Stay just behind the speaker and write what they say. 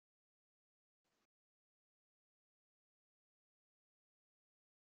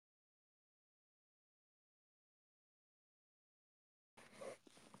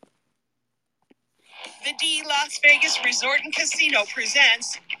The D Las Vegas Resort and Casino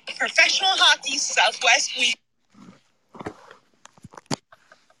presents Professional Hockey Southwest Week.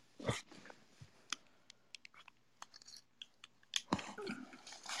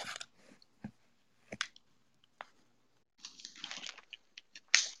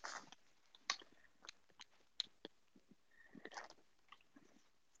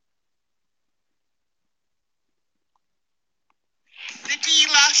 The D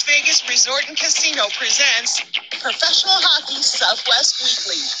Las Vegas Resort and Casino presents Professional Hockey Southwest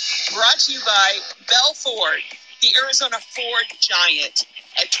Weekly, brought to you by Bell Ford, the Arizona Ford Giant,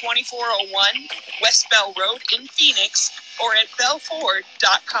 at 2401 West Bell Road in Phoenix, or at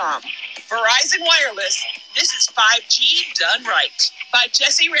bellford.com. Verizon Wireless, this is 5G done right, by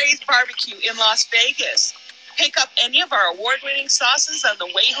Jesse Ray's Barbecue in Las Vegas. Pick up any of our award-winning sauces on the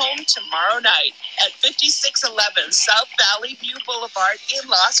way home tomorrow night at 5611 South Valley View Boulevard in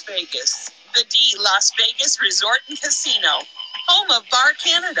Las Vegas. The D Las Vegas Resort and Casino, home of Bar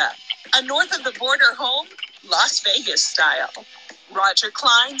Canada, a north of the border home, Las Vegas style. Roger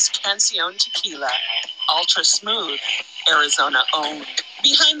Klein's Cancion Tequila, ultra smooth, Arizona owned.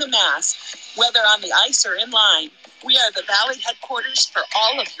 Behind the mask, whether on the ice or in line, we are the Valley headquarters for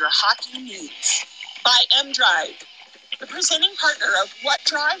all of your hockey needs. By M-Drive, the presenting partner of What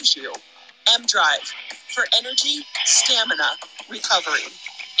Drives You. M-Drive, for energy, stamina, recovery.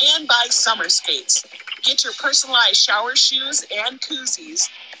 And by Summer Skates. Get your personalized shower shoes and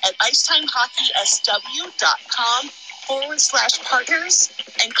koozies at IcetimeHockeySW.com/partners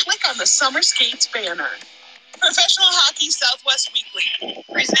and click on the Summer Skates banner. Professional Hockey Southwest Weekly,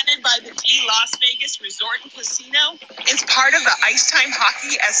 presented by the D Las Vegas Resort and Casino, is part of the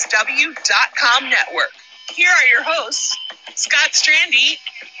IcetimeHockeySW.com network. Here are your hosts, Scott Strandy.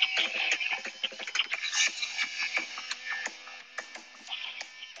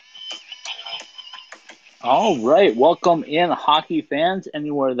 All right, welcome in, hockey fans,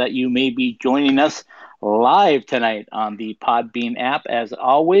 anywhere that you may be joining us live tonight on the Podbean app. As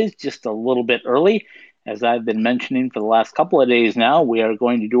always, just a little bit early, as I've been mentioning for the last couple of days now, we are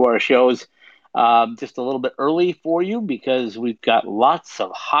going to do our shows just a little bit early for you because we've got lots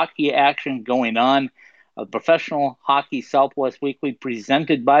of hockey action going on. Professional Hockey Southwest Weekly,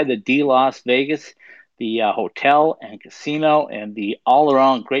 presented by the D Las Vegas, the hotel and casino, and the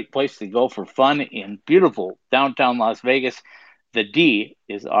all-around great place to go for fun in beautiful downtown Las Vegas. The D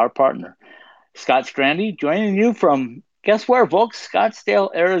is our partner. Scott Strandy joining you from, guess where, folks?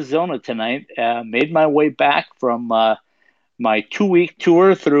 Scottsdale, Arizona tonight. Made my way back from my 2-week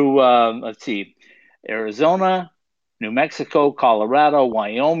tour through, Arizona, New Mexico, Colorado,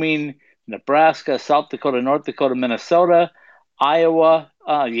 Wyoming, Nebraska, South Dakota, North Dakota, Minnesota, Iowa.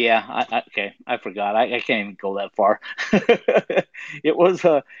 Okay, I forgot. I can't even go that far. It was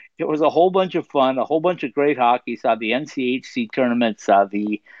a whole bunch of fun, a whole bunch of great hockey. Saw the NCHC tournament, saw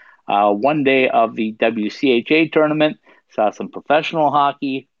the one day of the WCHA tournament, saw some professional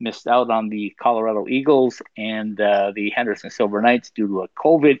hockey, missed out on the Colorado Eagles and the Henderson Silver Knights due to a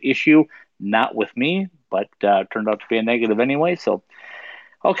COVID issue. Not with me, but turned out to be a negative anyway. So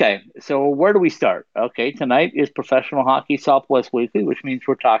where do we start? Okay, tonight is Professional Hockey Southwest Weekly, which means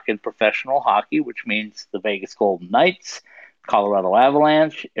we're talking professional hockey, which means the Vegas Golden Knights, Colorado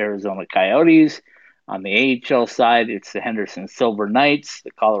Avalanche, Arizona Coyotes. On the AHL side, it's the Henderson Silver Knights, the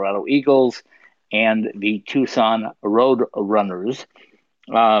Colorado Eagles, and the Tucson Road Runners.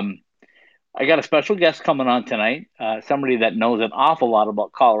 I got a special guest coming on tonight, somebody that knows an awful lot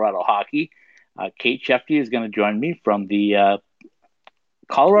about Colorado hockey. Kate Shefty is going to join me from the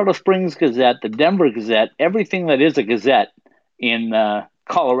Colorado Springs Gazette, the Denver Gazette, everything that is a Gazette in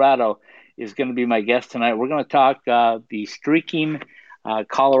Colorado is going to be my guest tonight. We're going to talk the streaking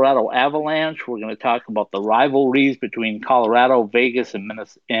Colorado Avalanche. We're going to talk about the rivalries between Colorado, Vegas,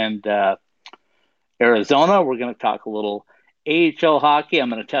 and Arizona. We're going to talk a little AHL hockey. I'm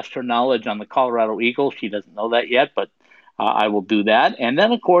going to test her knowledge on the Colorado Eagles. She doesn't know that yet, but I will do that. And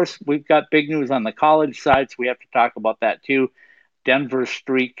then, of course, we've got big news on the college side, so we have to talk about that too. Denver's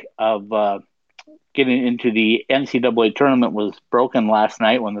streak of getting into the NCAA tournament was broken last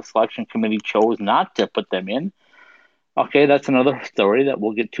night when the selection committee chose not to put them in. Okay, that's another story that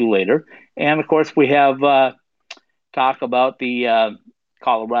we'll get to later. And, of course, we have talk about the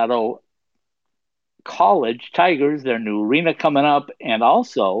Colorado College Tigers, their new arena coming up, and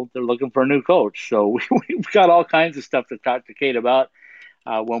also they're looking for a new coach. So we've got all kinds of stuff to talk to Kate about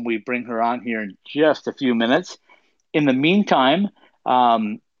when we bring her on here in just a few minutes. In the meantime, I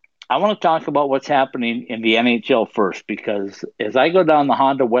want to talk about what's happening in the NHL first, because as I go down the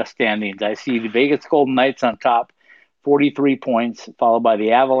Honda West standings, I see the Vegas Golden Knights on top, 43 points, followed by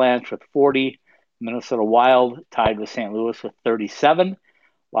the Avalanche with 40, Minnesota Wild tied with St. Louis with 37.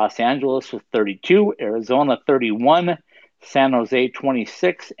 Los Angeles with 32. Arizona 31. San Jose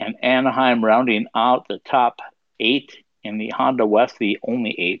 26. And Anaheim rounding out the top 8 in the Honda West, the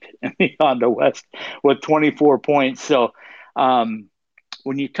only 8 in the Honda West, with 24 points. So when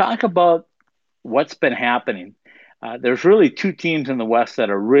you talk about what's been happening, there's really 2 teams in the West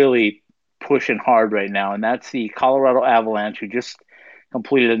that are really pushing hard right now, and that's the Colorado Avalanche, who just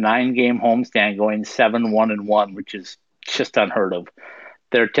completed a 9-game homestand, going 7-1-1, which is just unheard of.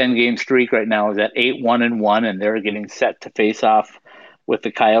 Their 10-game streak right now is at 8-1-1, and they're getting set to face off with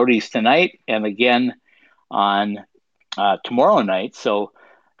the Coyotes tonight and again on tomorrow night. So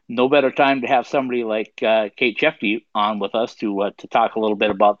no better time to have somebody like Kate Shefty on with us to talk a little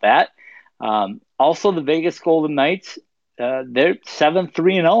bit about that. Also, the Vegas Golden Knights, they're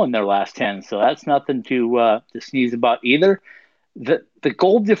 7-3-0 in their last 10, so that's nothing to sneeze about either. The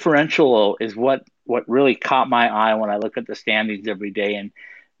goal differential is what really caught my eye when I look at the standings every day. And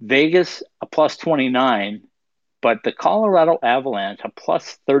Vegas a plus 29, but the Colorado Avalanche a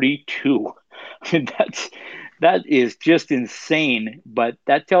plus 32. That is just insane. But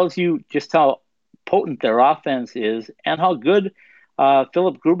that tells you just how potent their offense is and how good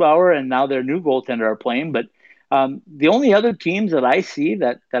Philip Grubauer and now their new goaltender are playing. But the only other teams that I see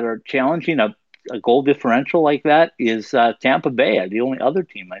that are challenging a goal differential like that is Tampa Bay, the only other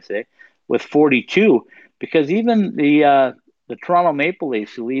team I say, with 42, because even the Toronto Maple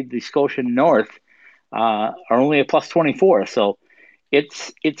Leafs, who lead the Scotian North, are only a plus 24. So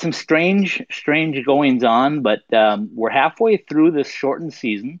it's some strange goings on, but we're halfway through this shortened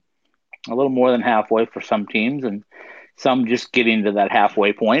season, a little more than halfway for some teams, and some just getting to that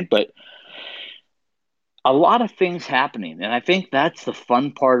halfway point. But a lot of things happening, and I think that's the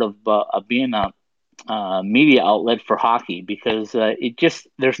fun part of being a media outlet for hockey, because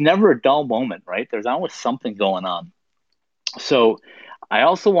there's never a dull moment, right? There's always something going on. So I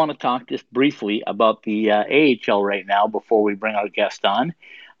also want to talk just briefly about the AHL right now before we bring our guest on,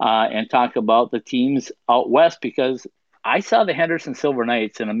 and talk about the teams out west, because I saw the Henderson Silver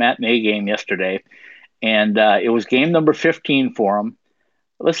Knights in a matinee game yesterday, and it was game number 15 for them.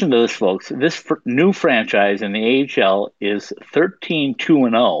 Listen to this, folks. This new franchise in the AHL is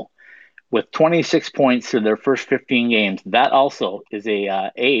 13-2-0 with 26 points through their first 15 games. That also is a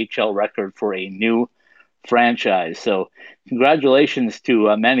AHL record for a new franchise. So congratulations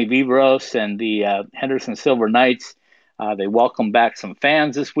to Manny Viveiros and the Henderson Silver Knights. They welcomed back some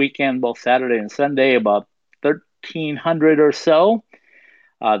fans this weekend, both Saturday and Sunday, about 1,300 or so.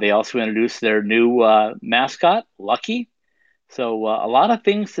 They also introduced their new mascot, Lucky. So a lot of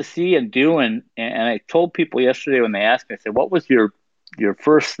things to see and do. And I told people yesterday when they asked me, I said, what was your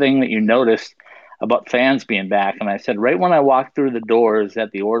first thing that you noticed about fans being back? And I said, right when I walked through the doors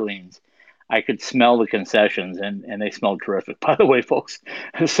at the Orleans, I could smell the concessions, and they smelled terrific, by the way, folks.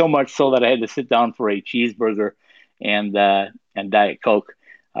 So much so that I had to sit down for a cheeseburger and Diet Coke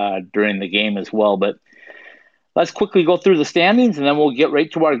during the game as well. But let's quickly go through the standings, and then we'll get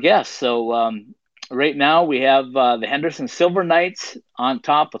right to our guests. So right now we have the Henderson Silver Knights on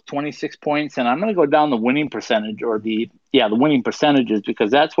top with 26 points, and I'm going to go down the winning percentage, or the winning percentages, because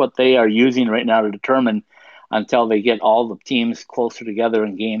that's what they are using right now to determine until they get all the teams closer together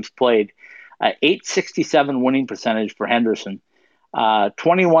in games played. 867 winning percentage for Henderson,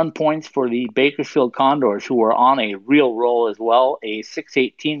 21 points for the Bakersfield Condors, who are on a real roll as well, a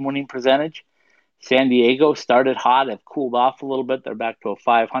 618 winning percentage. San Diego started hot, have cooled off a little bit. They're back to a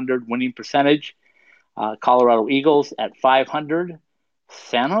 500 winning percentage. Colorado Eagles at 500.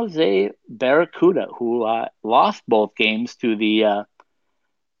 San Jose Barracuda, who lost both games to the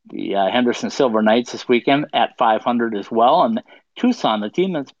Henderson Silver Knights this weekend, at 500 as well. And Tucson, the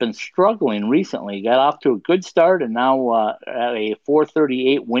team that's been struggling recently, got off to a good start and now at a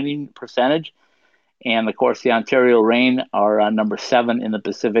 438 winning percentage. And, of course, the Ontario Reign are number 7 in the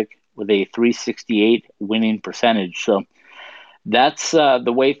Pacific with a 368 winning percentage. So that's the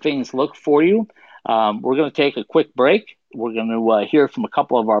way things look for you. We're going to take a quick break. We're going to hear from a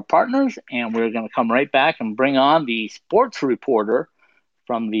couple of our partners, and we're going to come right back and bring on the sports reporter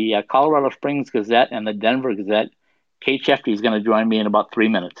from the Colorado Springs Gazette and the Denver Gazette. Kate Shefty is going to join me in about 3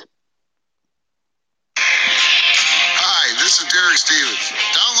 minutes. Hi, this is Derek Stevens.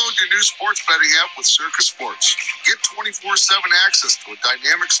 Download your new sports betting app with Circus Sports. Get 24/7 access to a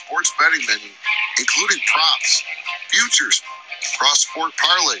dynamic sports betting menu, including props, futures, cross-sport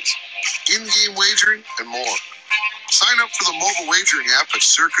parlays, in-game wagering, and more. Sign up for the mobile wagering app at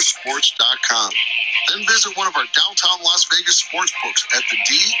circusports.com. Then visit one of our downtown Las Vegas sports books at the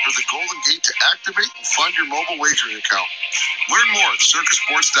D or the Golden Gate to activate and fund your mobile wagering account. Learn more at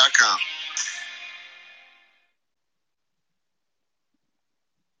circusports.com.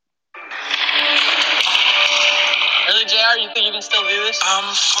 are? You think you can still do this?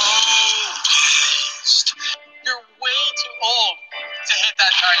 I'm focused. You're way too old to hit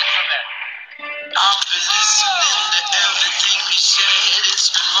that target from there. I've been listening to everything you said. It's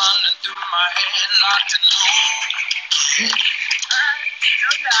been running through my head like to know. Alright,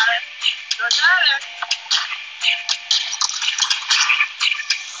 you got it. You got it.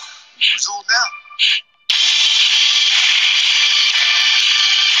 Who's old now?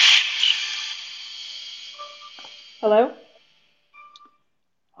 Hello?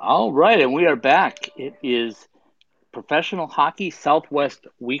 All right, and we are back. It is Professional Hockey Southwest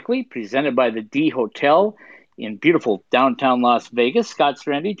Weekly, presented by the D Hotel in beautiful downtown Las Vegas. Scott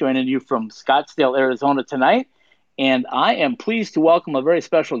Strandy joining you from Scottsdale, Arizona tonight. And I am pleased to welcome a very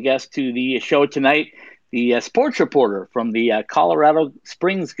special guest to the show tonight, the sports reporter from the Colorado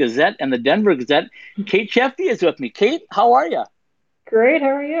Springs Gazette and the Denver Gazette. Kate Shefty is with me. Kate, how are you? Great, how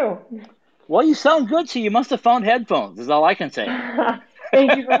are you? Well, you sound good, so you must have found headphones, is all I can say.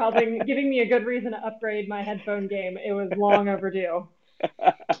 Thank you for giving me a good reason to upgrade my headphone game. It was long overdue.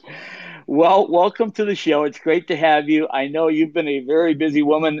 Well, welcome to the show. It's great to have you. I know you've been a very busy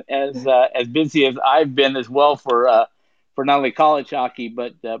woman, as busy as I've been as well for not only college hockey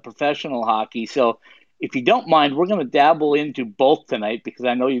but professional hockey. So, if you don't mind, we're going to dabble into both tonight because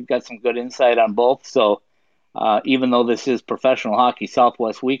I know you've got some good insight on both. So, even though this is Professional Hockey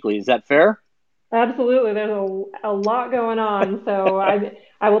Southwest Weekly, is that fair? Absolutely. There's a lot going on, so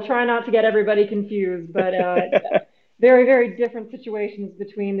I will try not to get everybody confused, but very, very different situations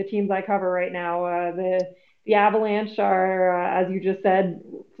between the teams I cover right now. The Avalanche are, as you just said,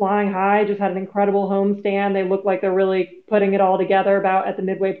 flying high, just had an incredible homestand. They look like they're really putting it all together about at the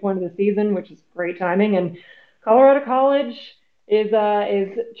midway point of the season, which is great timing. And Colorado College is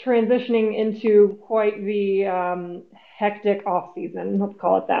transitioning into quite the hectic off season. Let's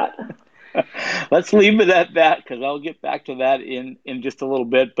call it that. Let's leave it at that because I'll get back to that in just a little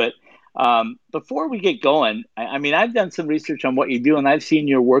bit. But before we get going, I mean, I've done some research on what you do, and I've seen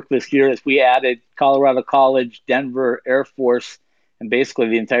your work this year as we added Colorado College, Denver Air Force, and basically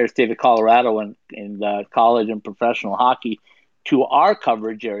the entire state of Colorado in college and professional hockey to our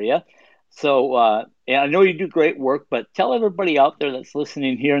coverage area. So and I know you do great work, but tell everybody out there that's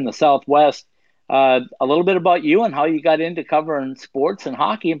listening here in the Southwest a little bit about you and how you got into covering sports and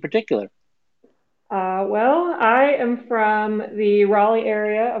hockey in particular. Well, I am from the Raleigh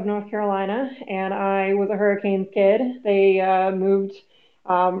area of North Carolina, and I was a Hurricanes kid. They moved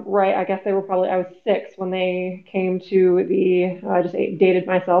right. I guess I was 6 when they came to the. I just dated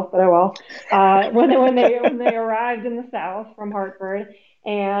myself, but oh well. When they arrived in the South from Hartford,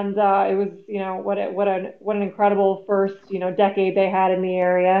 and it was what an incredible first decade they had in the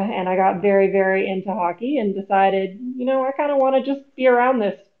area, and I got very very into hockey and decided I kind of want to just be around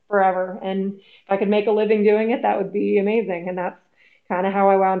this forever. And if I could make a living doing it, that would be amazing. And that's kind of how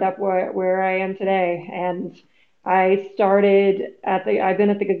I wound up where I am today. And I've been at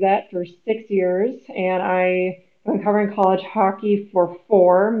the Gazette for 6 years, and I've been covering college hockey for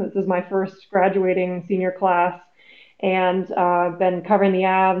 4. This is my first graduating senior class. And I've been covering the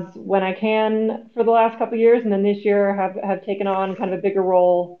Avs when I can for the last couple of years. And then this year have taken on kind of a bigger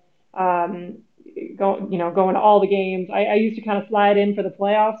role, going to all the games. I used to kind of slide in for the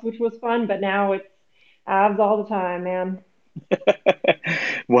playoffs, which was fun, but now it's Avs all the time, man.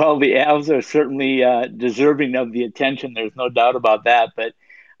 Well, the Avs are certainly deserving of the attention. There's no doubt about that. But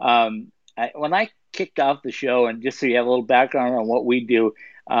when I kicked off the show, and just so you have a little background on what we do,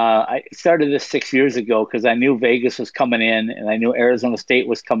 I started this 6 years ago because I knew Vegas was coming in, and I knew Arizona State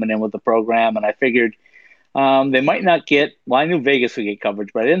was coming in with the program, and I figured they might not get. Well, I knew Vegas would get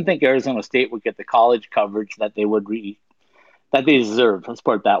coverage, but I didn't think Arizona State would get the college coverage that they deserve. Let's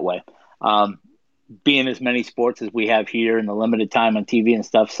put it that way. Being as many sports as we have here and the limited time on TV and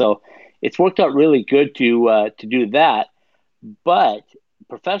stuff, so it's worked out really good to do that. But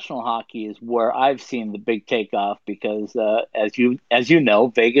professional hockey is where I've seen the big takeoff because, as you know,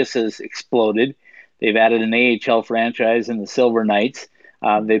 Vegas has exploded. They've added an AHL franchise in the Silver Knights.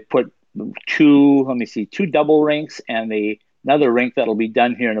 They've put two double rinks and another rink that'll be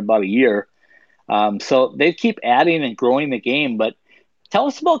done here in about a year. So they keep adding and growing the game. But tell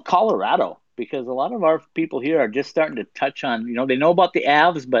us about Colorado, because a lot of our people here are just starting to touch on, they know about the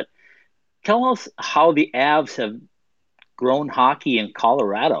Avs, but tell us how the Avs have grown hockey in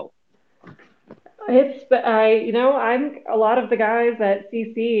Colorado. I'm a lot of the guys at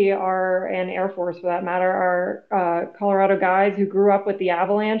CC are, and Air Force for that matter, are Colorado guys who grew up with the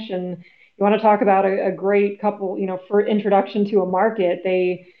Avalanche. And you want to talk about a great couple, for introduction to a market.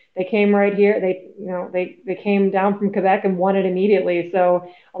 They they came right here. They came down from Quebec and won it immediately. So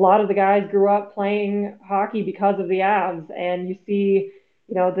a lot of the guys grew up playing hockey because of the Avs, and you see,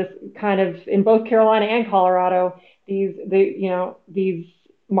 this kind of in both Carolina and Colorado, these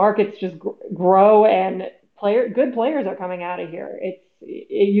markets just grow, and good players are coming out of here.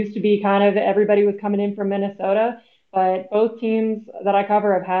 It used to be kind of everybody was coming in from Minnesota, but both teams that I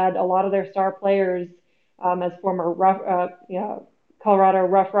cover have had a lot of their star players as former Colorado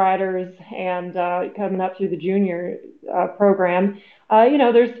Rough Riders, and coming up through the junior program.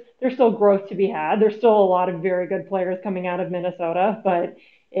 There's still growth to be had. There's still a lot of very good players coming out of Minnesota, but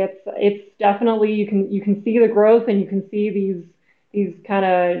it's definitely you can see the growth, and you can see these kind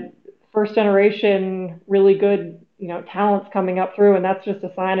of first generation really good talents coming up through, and that's just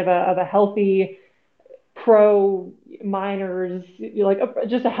a sign of a healthy pro minors,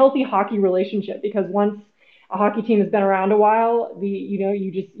 just a healthy hockey relationship. Because once a hockey team has been around a while,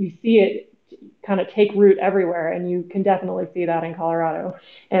 you see it kind of take root everywhere, and you can definitely see that in Colorado.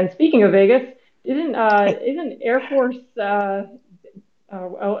 And speaking of Vegas, isn't Air Force?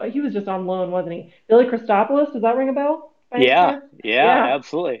 He was just on loan, wasn't he? Billy Christopoulos, does that ring a bell? Yeah, Yeah.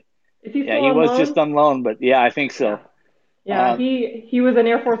 absolutely. Is he Yeah, still he on was just loan? on loan, but yeah, I think Yeah. so. Yeah, he was an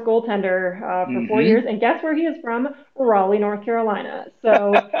Air Force goaltender for 4 years, Mm-hmm. and guess where he is from? Raleigh, North Carolina.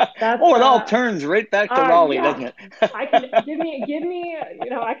 So that's Oh, it all turns right back to Raleigh, yeah. doesn't it? I can I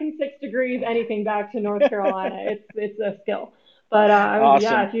can 6 degrees anything back to North Carolina. It's a skill. But yeah,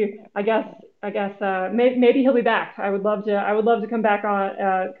 Awesome. if you I guess maybe he'll be back. I would love to come back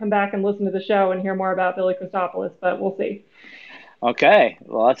and listen to the show and hear more about Billy Christopoulos, but we'll see. Okay,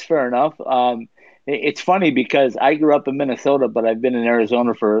 well, that's fair enough. It's funny because I grew up in Minnesota, but I've been in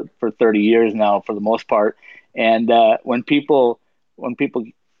Arizona for 30 years now, for the most part. And when people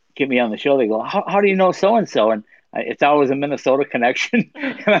get me on the show, they go, "How do you know so and so?" And it's always a Minnesota connection,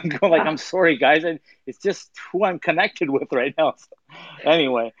 and I'm going like, "I'm sorry, guys, it's just who I'm connected with right now." So,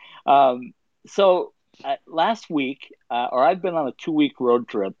 anyway, um, so last week, or I've been on a 2 week road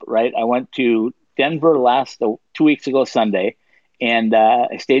trip. Right, I went to Denver last 2 weeks ago Sunday, and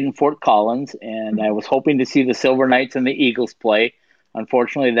I stayed in Fort Collins, and I was hoping to see the Silver Knights and the Eagles play.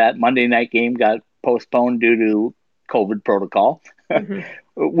 Unfortunately, that Monday night game got postponed due to COVID protocol, Mhm.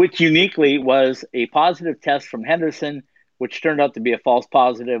 which uniquely was a positive test from Henderson, which turned out to be a false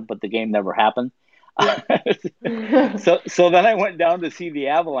positive, but the game never happened. Yeah. So then I went down to see the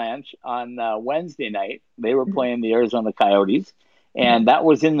Avalanche on Wednesday night. They were playing the Arizona Coyotes, and that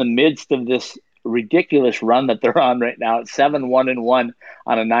was in the midst of this ridiculous run that they're on right now. It's 7-1-1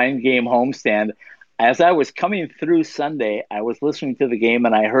 on a 9 game homestand. As I was coming through Sunday, I was listening to the game,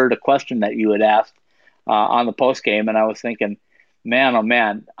 and I heard a question that you had asked on the post game, and I was thinking, man, oh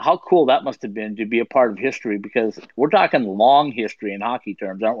man, how cool that must have been to be a part of history, because we're talking long history in hockey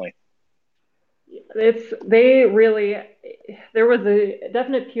terms, aren't we? It's they really there was a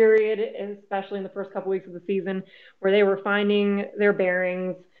definite period, especially in the first couple weeks of the season, where they were finding their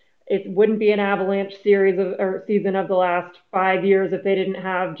bearings. It wouldn't be an Avalanche series or season of the last 5 years if they didn't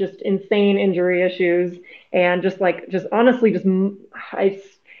have just insane injury issues, and just honestly I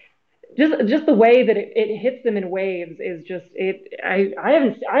just the way that it hits them in waves is just it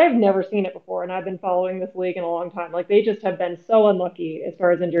I have never seen it before, and I've been following this league in a long time. Like, they just have been so unlucky as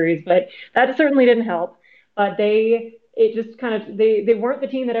far as injuries, but that certainly didn't help. But it just kind of they weren't the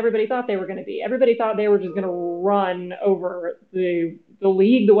team that everybody thought they were going to be. Everybody thought they were just going to run over the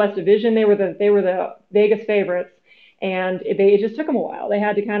league, the West Division. They were the Vegas favorites, and it just took them a while. They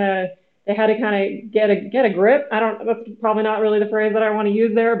had to kind of get a grip. I don't. That's probably not really the phrase that I want to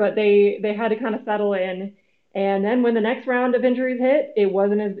use there, but they had to kind of settle in. And then when the next round of injuries hit, it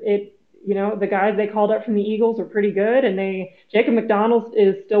wasn't as it. The guys they called up from the Eagles were pretty good, and Jacob McDonald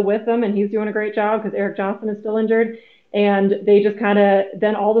is still with them, and he's doing a great job because Erik Johnson is still injured. And they just kind of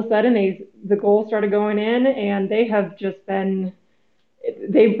then all of a sudden the goals started going in, and they have put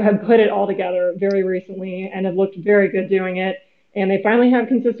it all together very recently and have looked very good doing it. And they finally have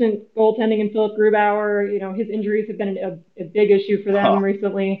consistent goaltending in Philip Grubauer. His injuries have been a big issue for them Oh,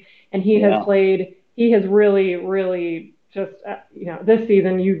 recently, and he has yeah. played. He has really, really just this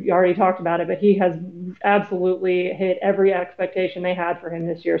season. You already talked about it, but he has absolutely hit every expectation they had for him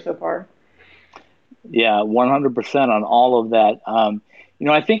this year so far. Yeah, 100% on all of that.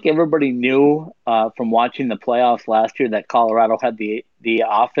 I think everybody knew from watching the playoffs last year that Colorado had the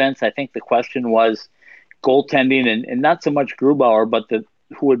offense. I think the question was goaltending, and not so much Grubauer, but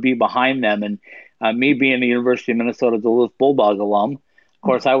who would be behind them. And me being the University of Minnesota Duluth Bulldog alum, of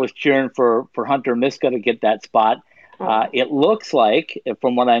course, I was cheering for Hunter Miska to get that spot. Oh, It looks like,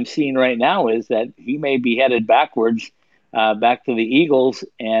 from what I'm seeing right now, is that he may be headed backwards back to the Eagles,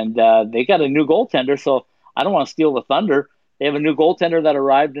 and they got a new goaltender. So I don't want to steal the thunder. They have a new goaltender that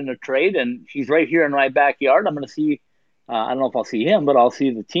arrived in a trade, and he's right here in my backyard. I'm going to see. I don't know if I'll see him, but I'll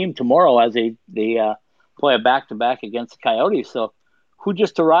see the team tomorrow as they play a back-to-back against the Coyotes. So, who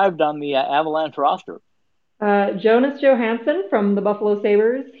just arrived on the Avalanche roster? Jonas Johansson from the Buffalo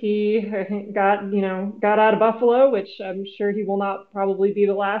Sabres. He got out of Buffalo, which I'm sure he will not probably be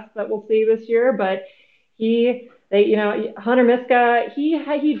the last that we'll see this year. But Hunter Miska,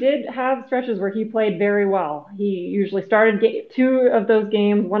 he did have stretches where he played very well. He usually started two of those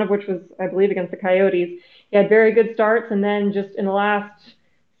games, one of which was, I believe, against the Coyotes. He had very good starts, and then just in the last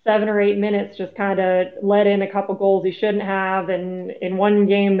 7 or 8 minutes just kind of let in a couple goals he shouldn't have. And in one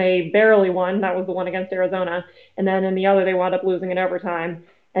game, they barely won. That was the one against Arizona. And then in the other, they wound up losing in overtime.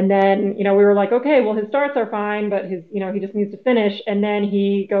 And then, we were like, okay, well, his starts are fine, but he just needs to finish. And then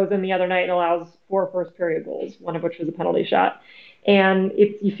he goes in the other night and allows 4 first period goals, one of which was a penalty shot. And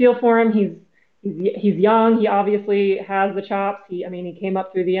you feel for him. He's young. He obviously has the chops. He came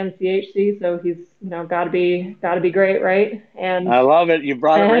up through the NCHC, so he's got to be great, right? And I love it. You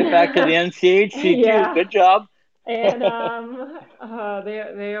brought it right back to the NCHC yeah. too. Good job. And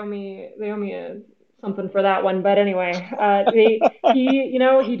they owe me something for that one. But anyway,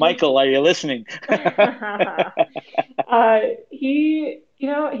 he Michael, are you listening?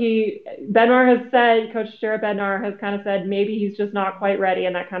 Bednar has said, Coach Jared Bednar has kind of said maybe he's just not quite ready,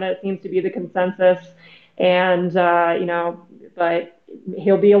 and that kind of seems to be the consensus. And but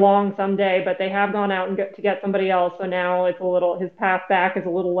he'll be along someday. But they have gone out and to get somebody else, so now his path back is a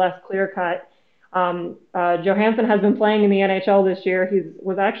little less clear cut. Johansson has been playing in the NHL this year. He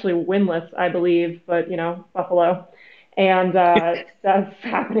was actually winless, I believe, but Buffalo, and that's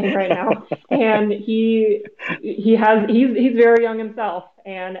happening right now. And he's very young himself.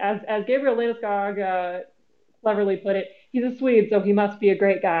 And as Gabriel Landeskog cleverly put it, he's a Swede, so he must be a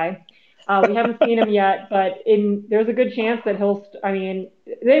great guy. We haven't seen him yet, but there's a good chance that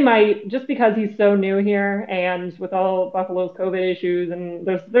they might, just because he's so new here, and with all Buffalo's COVID issues, and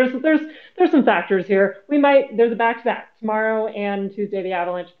there's some factors here. There's a back-to-back tomorrow and Tuesday. The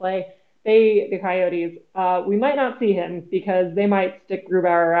Avalanche play the Coyotes. We might not see him because they might stick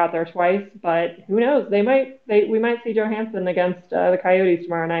Grubauer out there twice, but who knows? We might see Johansson against the Coyotes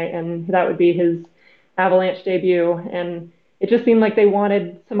tomorrow night, and that would be his Avalanche debut. And it just seemed like they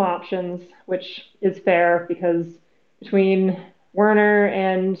wanted some options, which is fair because between Werner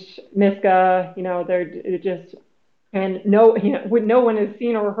and Miska, they're just, and no one has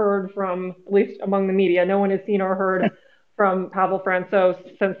seen or heard from, at least among the media, no one has seen or heard from Pavel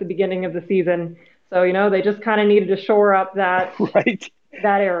Francouz since the beginning of the season. So, they just kind of needed to shore up that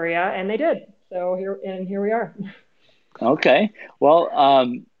that area, and they did. So here we are. Okay. Well,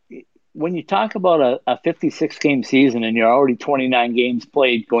 when you talk about a 56 game season and you're already 29 games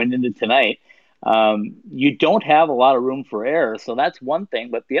played going into tonight, you don't have a lot of room for error. So that's one thing.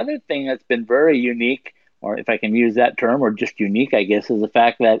 But the other thing that's been very unique, or if I can use that term, or just unique, I guess, is the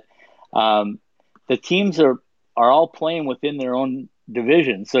fact that the teams are all playing within their own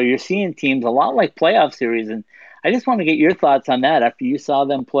division. So you're seeing teams a lot like playoff series. And I just want to get your thoughts on that after you saw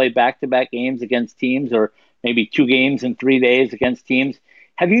them play back-to-back games against teams, or maybe 2 games in 3 days against teams.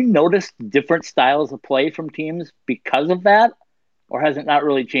 Have you noticed different styles of play from teams because of that, or has it not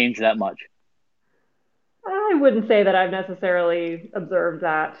really changed that much? I wouldn't say that I've necessarily observed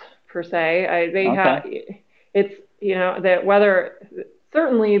that per se. It's that whether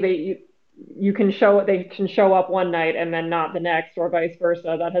certainly they can show up one night and then not the next, or vice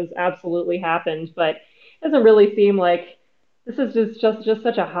versa. That has absolutely happened, but it doesn't really seem like this is just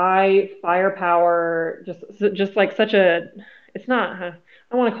such a high firepower, just like such a. It's not. I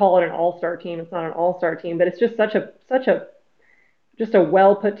don't want to call it an all-star team. It's not an all-star team, but it's just such a just a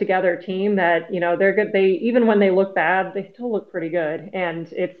well put together team that they're good. They, even when they look bad, they still look pretty good, and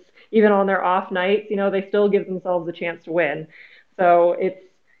it's even on their off nights, they still give themselves a chance to win. So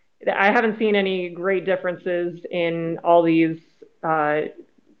I haven't seen any great differences in all these tight,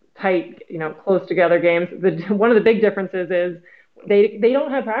 close together games. One of the big differences is they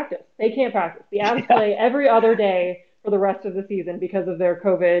don't have practice. They can't practice. The Avs play every other day for the rest of the season because of their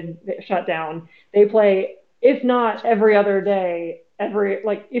COVID shutdown. They play, if not every other day,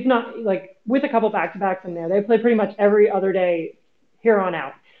 if not with a couple back-to-backs in there, they play pretty much every other day here on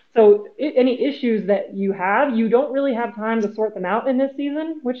out. So any issues that you have, you don't really have time to sort them out in this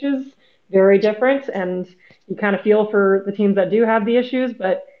season, which is very different. And you kind of feel for the teams that do have the issues.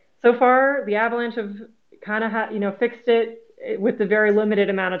 But so far, the Avalanche have kind of fixed it with the very limited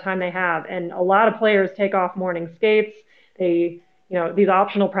amount of time they have. And a lot of players take off morning skates. These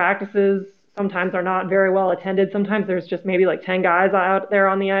optional practices, sometimes are not very well attended. Sometimes there's just maybe like 10 guys out there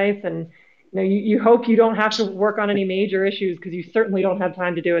on the ice, and you hope you don't have to work on any major issues because you certainly don't have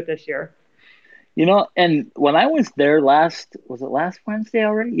time to do it this year. And when I was there was it last Wednesday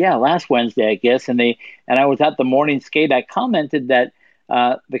already? Yeah, last Wednesday, I guess. And I was at the morning skate. I commented that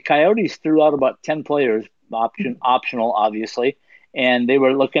the Coyotes threw out about 10 players, optional, obviously, and they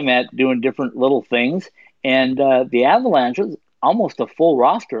were looking at doing different little things. And the Avalanche was almost a full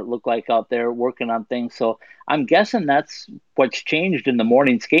roster, it looked like, out there working on things. So I'm guessing that's what's changed in the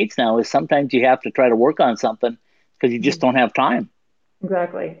morning skates now is sometimes you have to try to work on something because you just don't have time.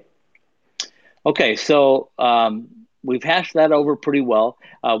 Exactly. Okay, so we've hashed that over pretty well.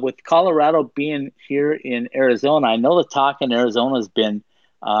 With Colorado being here in Arizona, I know the talk in Arizona has been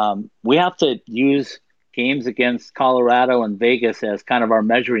we have to use games against Colorado and Vegas as kind of our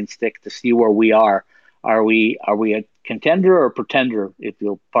measuring stick to see where we are. Are we a contender or a pretender, if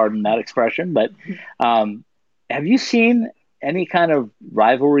you'll pardon that expression? But have you seen any kind of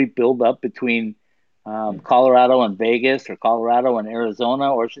rivalry build up between Colorado and Vegas or Colorado and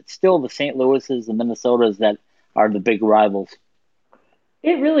Arizona, or is it still the St. Louis's and Minnesotas that are the big rivals?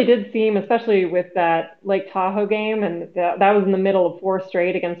 It really did seem, especially with that Lake Tahoe game, and that was in the middle of four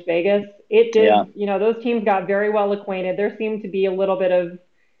straight against Vegas. It Yeah, did, those teams got very well acquainted. There seemed to be a little bit of,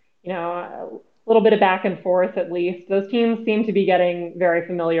 a little bit of back and forth at least. Those teams seemed to be getting very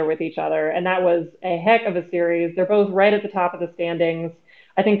familiar with each other, and that was a heck of a series. They're both right at the top of the standings.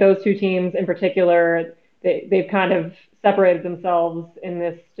 I think those two teams in particular, they've kind of separated themselves in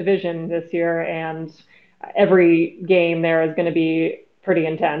this division this year, and every game there is going to be pretty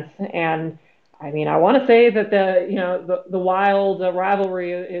intense. And I mean, I want to say that the Wild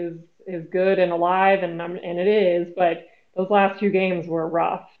rivalry is good and alive, and it is, but those last two games were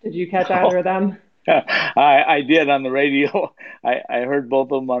rough. Did you catch either of them? I did on the radio. I heard both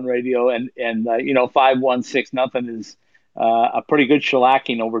of them on radio, and 5-1, 6-0 is a pretty good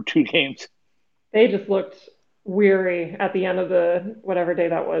shellacking over two games. They just looked weary at the end of the whatever day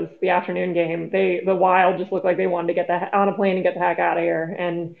that was, the afternoon game. The Wild just looked like they wanted to get on a plane and get the heck out of here.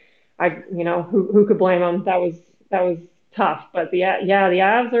 And who could blame them? That was tough. But the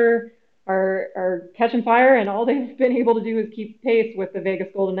Avs are catching fire, and all they've been able to do is keep pace with the Vegas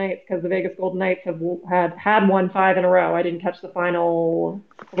Golden Knights because the Vegas Golden Knights had won five in a row. I didn't catch the final.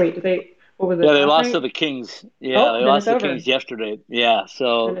 Wait, did they? What was it? Yeah, they Last lost night? to the Kings. Yeah, Oh, they then lost it's to the over. Kings yesterday. Yeah, Then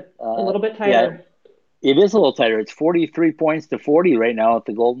so it's a little bit yeah, tighter. it is a little tighter. It's 43 points to 40 right now at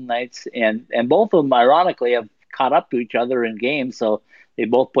the Golden Knights, and both of them, ironically, have caught up to each other in games. So they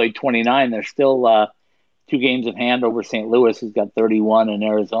both played 29. They're still two games in hand over St. Louis, who's got 31, and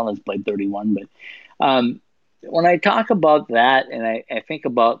Arizona's played 31. But when I talk about that, and I think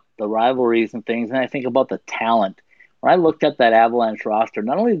about the rivalries and things, and I think about the talent, when I looked at that Avalanche roster,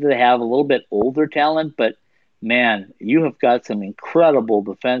 not only do they have a little bit older talent, but man, you have got some incredible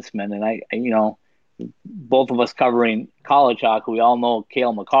defensemen, and both of us covering college hockey, we all know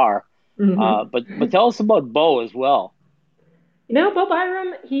Cale Makar. Hmm. But tell us about Bo as well. Bo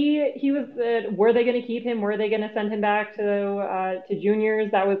Byram, he was. Were they going to keep him? Were they going to send him back to juniors?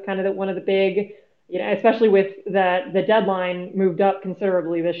 That was kind of one of the big, especially with that the deadline moved up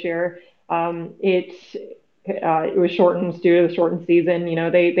considerably this year. It was shortened due to the shortened season.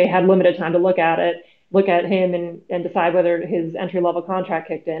 They had limited time to look at him and decide whether his entry level contract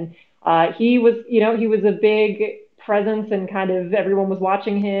kicked in. He was a big presence and kind of everyone was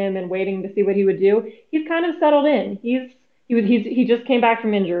watching him and waiting to see what he would do. He's kind of settled in. He just came back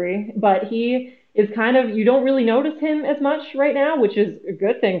from injury, but he is kind of you don't really notice him as much right now, which is a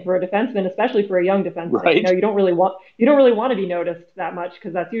good thing for a defenseman, especially for a young defenseman. Right? You don't really want to be noticed that much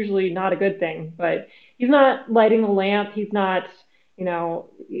because that's usually not a good thing. But he's not lighting the lamp. He's not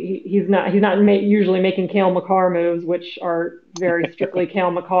he's not usually making Cale Makar moves, which are very strictly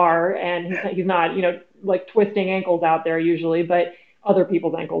Cale Makar, and he's not like twisting ankles out there usually, but other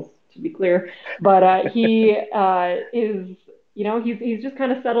people's ankles to be clear. But he is he's just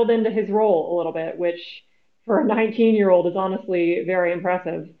kind of settled into his role a little bit, which for a 19-year-old is honestly very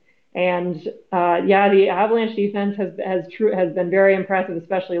impressive. And yeah, the Avalanche defense has been very impressive,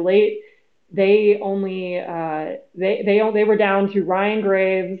 especially late. They were down to Ryan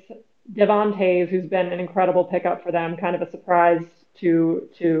Graves, Devon Taves, who's been an incredible pickup for them, kind of a surprise to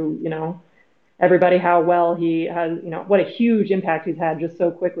everybody how well he has, what a huge impact he's had just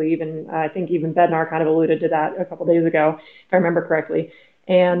so quickly. Even I think even Bednar kind of alluded to that a couple days ago, if I remember correctly.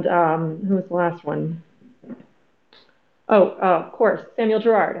 And who was the last one? Of course, Samuel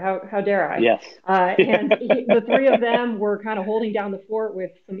Gerard. How dare I? Yes. The three of them were kind of holding down the fort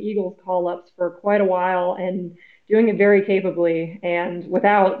with some Eagles call-ups for quite a while and doing it very capably. And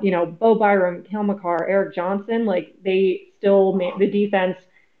without, Bo Byram, Kel McCarr, Eric Johnson, like they still the defense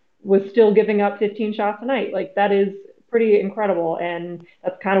was still giving up 15 shots a night. Like that is pretty incredible, and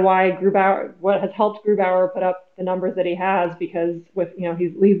that's kind of why Grubauer, what has helped Grubauer put up the numbers that he has, because with he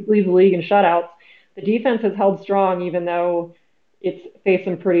leads the league in shutouts. The defense has held strong, even though it's faced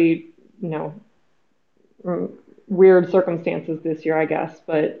some pretty weird circumstances this year, I guess.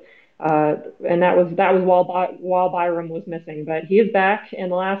 But and that was while Byram was missing, but he is back in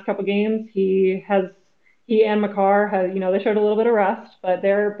the last couple games. He and McCarr have they showed a little bit of rust, but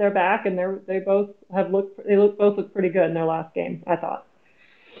they're back and they both look pretty good in their last game, I thought.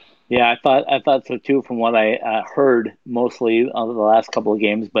 Yeah, I thought so too from what I heard mostly over the last couple of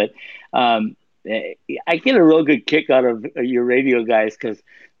games. But I get a real good kick out of your radio guys because,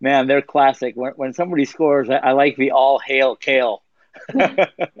 man, they're classic. When somebody scores, I like the all hail Kale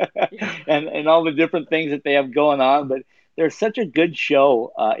and all the different things that they have going on. But there's such a good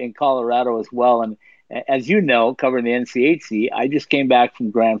show in Colorado as well. And as you know, covering the NCHC, I just came back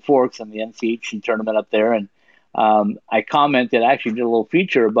from Grand Forks and the NCHC tournament up there, and I commented, actually did a little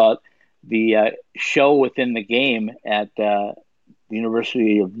feature about the show within the game at the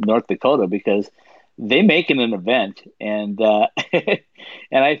University of North Dakota because they make it an event, and and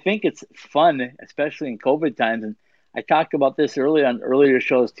I think it's fun, especially in COVID times. And I talked about this earlier on earlier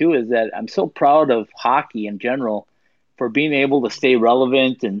shows too, is that I'm so proud of hockey in general for being able to stay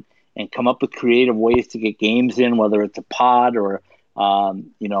relevant and come up with creative ways to get games in, whether it's a pod or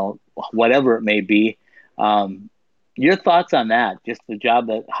whatever it may be. Your thoughts on that? Just the job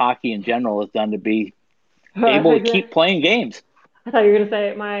that hockey in general has done to be able to keep playing games. I thought you were going to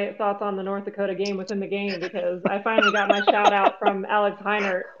say my thoughts on the North Dakota game within the game, because I finally got my shout out from Alex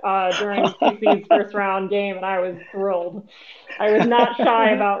Heinert during CC's first round game, and I was thrilled. I was not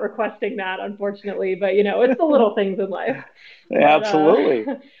shy about requesting that, unfortunately, but it's the little things in life. But, absolutely.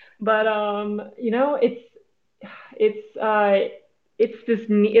 It's this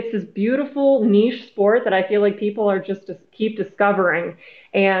beautiful niche sport that I feel like people are just to keep discovering,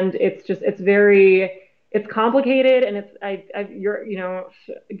 and it's complicated, and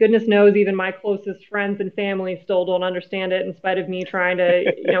goodness knows even my closest friends and family still don't understand it, in spite of me trying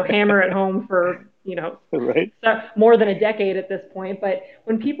to hammer it home for right. more than a decade at this point. But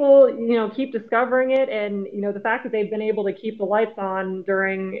when people keep discovering it, and the fact that they've been able to keep the lights on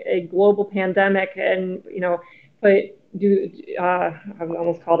during a global pandemic, and I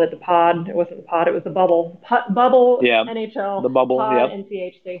almost called it the pod. It wasn't the pod. It was the bubble. Bubble. Yeah. NHL. The bubble. Pod. Yep.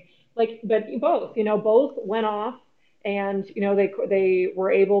 NCHC. But both went off, and they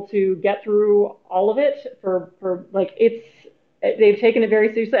were able to get through all of it they've taken it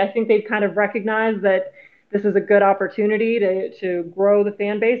very seriously. I think they've kind of recognized that this is a good opportunity to grow the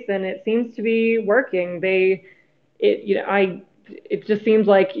fan base, and it seems to be working. It just seems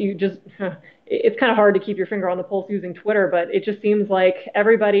like it's kind of hard to keep your finger on the pulse using Twitter, but it just seems like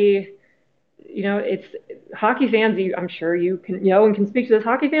everybody, it's hockey fans. I'm sure you can, and can speak to this.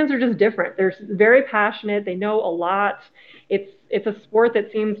 Hockey fans are just different. They're very passionate. They know a lot. It's a sport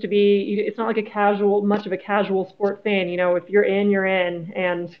that seems to be. It's not like much of a casual sport fan. If you're in, you're in,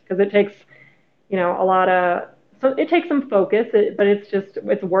 and because it takes, a lot of. So it takes some focus, but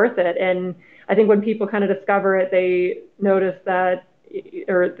it's worth it. And I think when people kind of discover it, they notice that,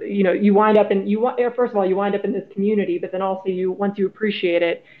 or you wind up first of all, you wind up in this community, but then also once you appreciate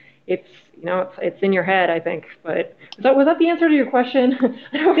it, it's in your head, I think. But was that the answer to your question?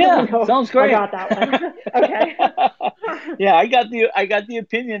 Yeah, sounds great. I got that one. Okay. Yeah, I got the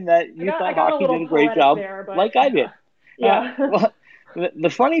opinion that you thought hockey did a great job, there, but, like I did. Yeah. Well, the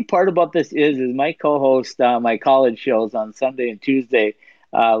funny part about this is my co-host, my college shows on Sunday and Tuesday,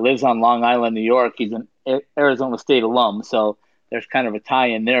 lives on Long Island, New York. He's an Arizona State alum, so there's kind of a tie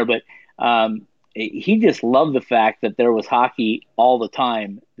in there. But he just loved the fact that there was hockey all the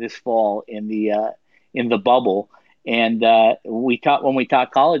time this fall in the bubble. And when we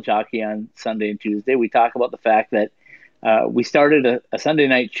talk college hockey on Sunday and Tuesday, we talk about the fact that we started a Sunday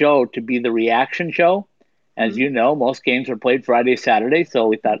night show to be the reaction show. As you know, most games are played Friday, Saturday. So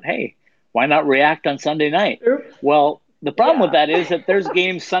we thought, hey, why not react on Sunday night? Oops. Well, the problem with that is that there's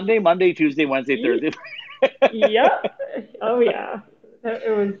games Sunday, Monday, Tuesday, Wednesday, Thursday. Yep. Oh, yeah.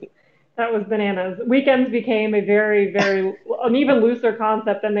 That was bananas. Weekends became a very, very, an even looser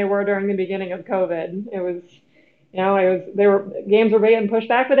concept than they were during the beginning of COVID. It was, games were being pushed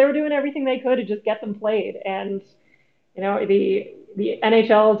back, but they were doing everything they could to just get them played. And, the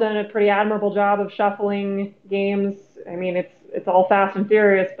NHL has done a pretty admirable job of shuffling games. I mean, it's all fast and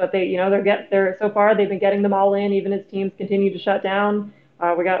furious, but they're so far they've been getting them all in, even as teams continue to shut down.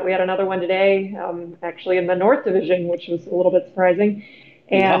 We had another one today, actually in the North Division, which was a little bit surprising,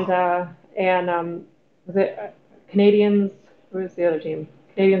 and Yeah, was it Canadians? Who was the other team?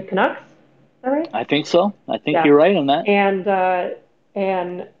 Canadians Canucks. Is that right? I think so. I think Yeah, you're right on that.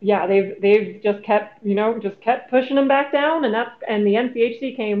 and yeah, they've just kept pushing them back down, and the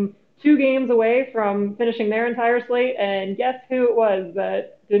NCHC came 2 games away from finishing their entire slate, and guess who it was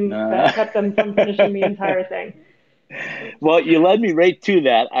that Uh, kept them from finishing the entire thing? well, you led me right to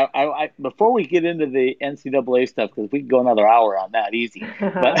that. Before we get into the NCAA stuff, because we can go another hour on that easy.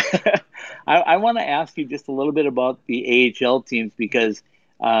 But I want to ask you just a little bit about the AHL teams because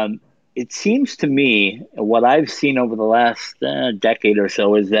um, it seems to me what I've seen over the last decade or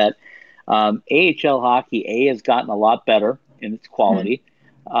so is that AHL hockey has gotten a lot better in its quality.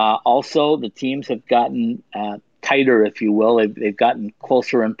 Also, the teams have gotten tighter, if you will. They've gotten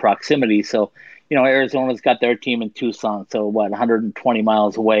closer in proximity. So Arizona's got their team in Tucson, so what, 120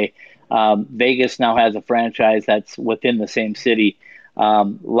 miles away. Vegas now has a franchise that's within the same city.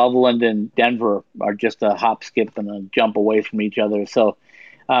 Loveland and Denver are just a hop, skip, and a jump away from each other. So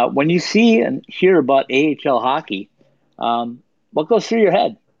when you see and hear about AHL hockey, what goes through your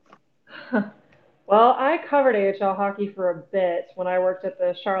head? Well, I covered AHL hockey for a bit when I worked at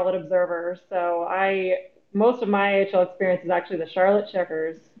the Charlotte Observer, so I most of my AHL experience is actually the Charlotte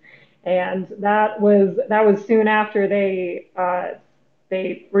Checkers, and that was soon after they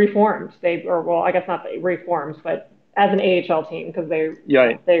reformed. I guess not they reformed, but as an AHL team because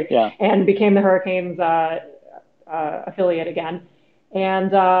Right. they Yeah. and became the Hurricanes affiliate again,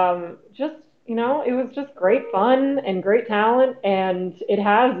 and just it was just great fun and great talent, and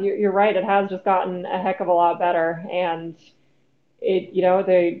you're right, it has just gotten a heck of a lot better, and it you know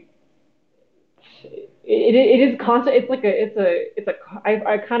they it is constant.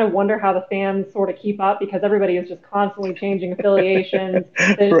 I kind of wonder how the fans sort of keep up because everybody is just constantly changing affiliations.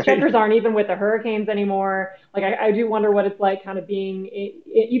 The Right. Checkers aren't even with the Hurricanes anymore. Like I do wonder what it's like kind of being,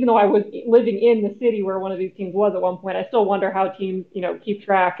 even though I was living in the city where one of these teams was at one point, I still wonder how teams, keep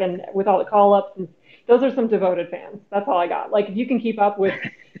track and with all the call ups, and those are some devoted fans. That's all I got. Like if you can keep up with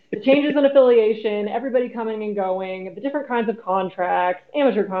the changes in affiliation, everybody coming and going, the different kinds of contracts,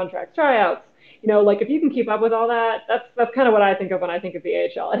 amateur contracts, tryouts, like if you can keep up with all that, that's kind of what I think of when I think of the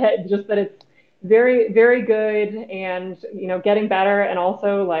AHL. Just that it's very, very good and getting better, and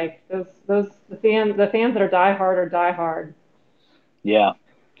also like the fans that are die hard. Yeah.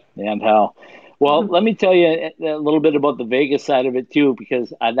 And how? Well, let me tell you a little bit about the Vegas side of it too,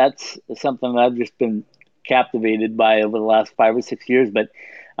 because that's something that I've just been captivated by over the last 5 or 6 years. But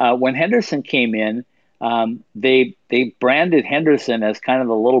when Henderson came in, they branded Henderson as kind of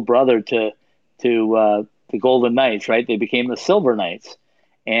the little brother to the Golden Knights, right? They became the Silver Knights,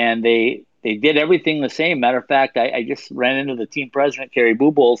 and they did everything the same. Matter of fact, I just ran into the team president, Kerry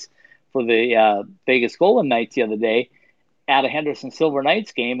Boobles, for the Vegas Golden Knights the other day at a Henderson Silver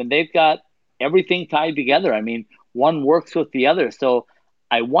Knights game, and they've got everything tied together. I mean, one works with the other. So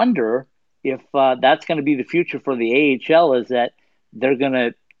I wonder if that's going to be the future for the AHL, is that they're going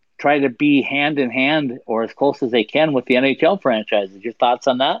to try to be hand in hand or as close as they can with the NHL franchises. Your thoughts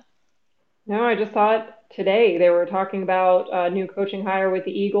on that? No, I just saw it today. They were talking about a new coaching hire with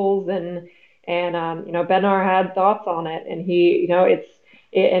the Eagles, and Bednar had thoughts on it, and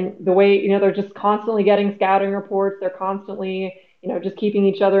and the way they're just constantly getting scouting reports. They're constantly just keeping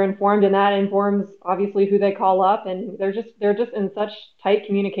each other informed, and that informs obviously who they call up, and they're just in such tight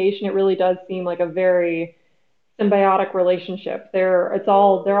communication. It really does seem like a very symbiotic relationship. They're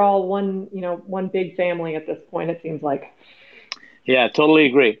all one big family at this point. It seems like. Yeah, totally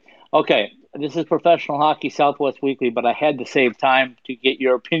agree. Okay, this is Professional Hockey Southwest Weekly, but I had to save time to get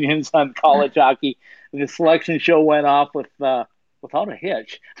your opinions on college hockey. The selection show went off without a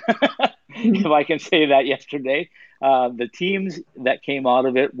hitch, if I can say that yesterday. The teams that came out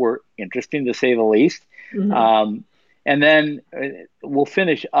of it were interesting to say the least. Mhm. Um, and then we'll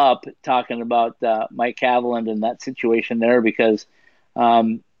finish up talking about Mike Haviland and that situation there because,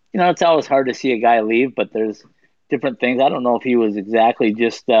 it's always hard to see a guy leave, but there's different things. I don't know if he was exactly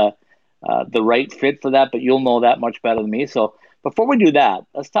just the right fit for that, but you'll know that much better than me. So before we do that,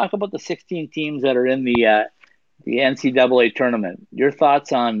 let's talk about the 16 teams that are in the NCAA tournament. Your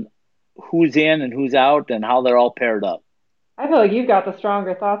thoughts on who's in and who's out and how they're all paired up. I feel like you've got the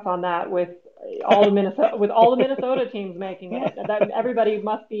stronger thoughts on that with all the Minnesota teams making it. That everybody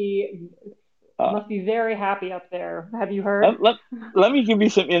must be must be very happy up there. Have you heard? Let me give you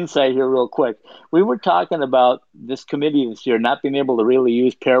some insight here real quick. We were talking about this committee this year not being able to really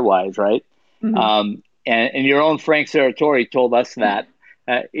use pairwise, right? Mhm. And your own Frank Serratori told us that.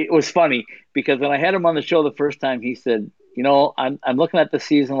 It was funny because when I had him on the show the first time, he said, I'm looking at the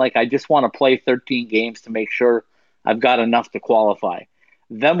season like I just want to play 13 games to make sure I've got enough to qualify.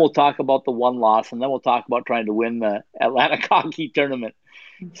 Then we'll talk about the one loss, and then we'll talk about trying to win the Atlantic Hockey Tournament.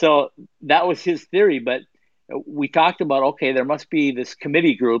 So that was his theory, but we talked about, okay, there must be this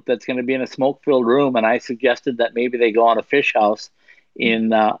committee group that's going to be in a smoke-filled room, and I suggested that maybe they go on a fish house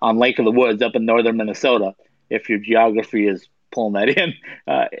in on Lake of the Woods up in northern Minnesota, if your geography is pulling that in.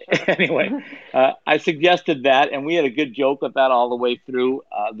 Anyway, I suggested that, and we had a good joke with that all the way through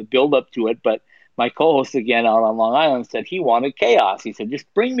the build-up to it, but my co-host again out on Long Island said he wanted chaos. He said,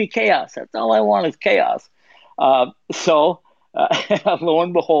 just bring me chaos. That's all I want is chaos. So lo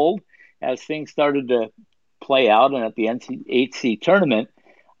and behold, as things started to play out and at the NCHC tournament,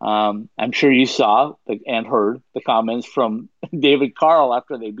 I'm sure you saw and heard the comments from David Carl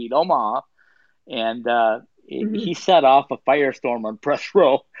after they beat Omaha, and he set off a firestorm on press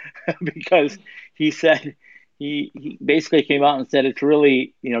row because he said he basically came out and said it's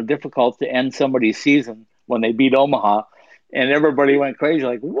really difficult to end somebody's season when they beat Omaha, and everybody went crazy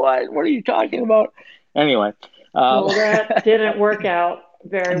like what are you talking about? Anyway, well, that didn't work out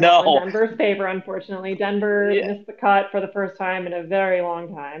very well in no, Denver's favor, unfortunately. Denver missed the cut for the first time in a very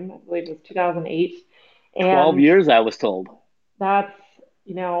long time. I believe it was 2008. 12 And years I was told. that's,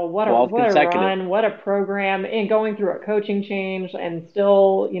 what a 12 consecutive. run, what a program, and going through a coaching change and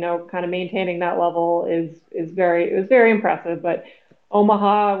still, kind of maintaining that level it was very impressive. But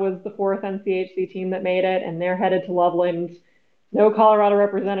Omaha was the fourth NCHC team that made it, and they're headed to Loveland. No Colorado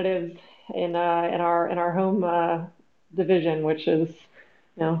representatives in our home division, which is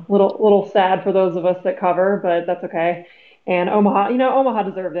little sad for those of us that cover, but that's okay. And Omaha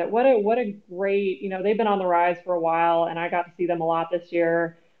deserved it. What a great, they've been on the rise for a while, and I got to see them a lot this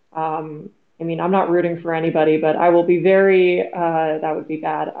year. I mean, I'm not rooting for anybody, but I will be very, that would be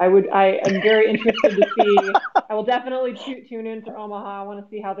bad. I am very interested to see, I will definitely tune in for Omaha. I want to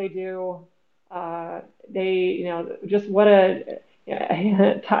see how they do. Just what a,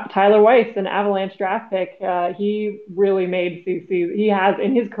 Tyler Weiss, an Avalanche draft pick, he really made CC. He has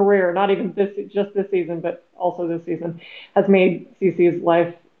in his career, not even just this season, but also this season, has made CC's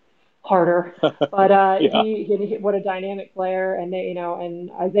life harder. But Yeah. he what a dynamic player, and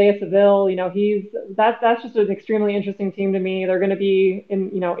and Isaiah Seville, that's just an extremely interesting team to me. They're going to be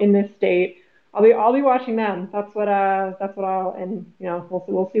in this state. I'll be watching them. That's what I'll, and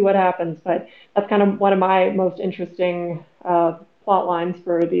we'll see what happens. But that's kind of one of my most interesting plot lines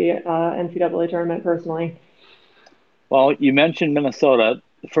for the NCAA tournament personally. Well, you mentioned Minnesota.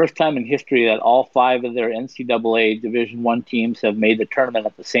 The first time in history that all five of their NCAA Division I teams have made the tournament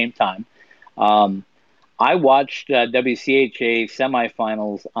at the same time. I watched WCHA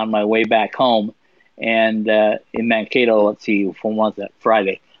semifinals on my way back home, and in Mankato. Let's see, when was that?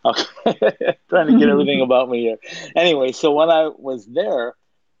 Friday. Okay. Trying to get everything about me here. Anyway, so when I was there,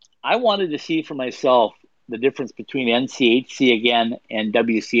 I wanted to see for myself the difference between NCHC again and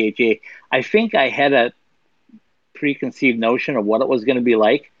WCHA. I think I had a preconceived notion of what it was going to be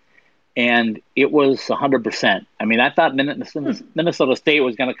like, and it was 100%. I mean, I thought Minnesota State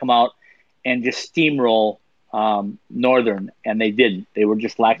was going to come out and just steamroll Northern, and they didn't. They were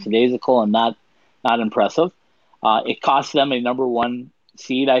just lackadaisical and not impressive. It cost them a number one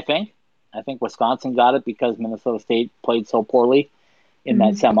seed, I think. I think Wisconsin got it because Minnesota State played so poorly in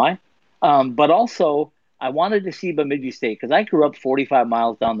that semi. But also, I wanted to see Bemidji State because I grew up 45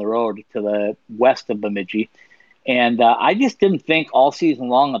 miles down the road to the west of Bemidji. And I just didn't think all season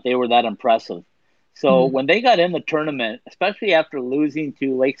long that they were that impressive. So when they got in the tournament, especially after losing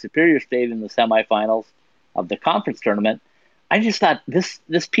to Lake Superior State in the semifinals of the conference tournament, I just thought this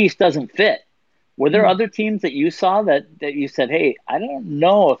piece doesn't fit. Were there other teams that you saw that you said, hey, I don't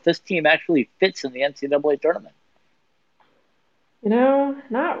know if this team actually fits in the NCAA tournament?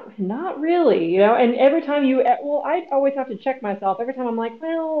 Not really, and every time I always have to check myself. Every time I'm like,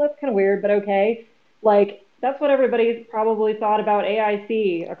 well, that's kind of weird, but okay. Like, that's what everybody probably thought about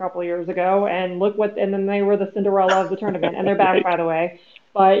AIC a couple of years ago, and and then they were the Cinderella of the tournament, and they're back, by the way.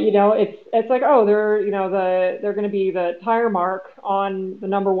 But, it's like, oh, they're going to be the tire mark on the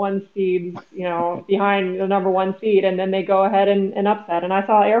number one seeds, behind the number one seed, and then they go ahead and upset. And I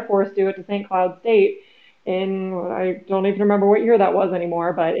saw Air Force do it to St. Cloud State I don't even remember what year that was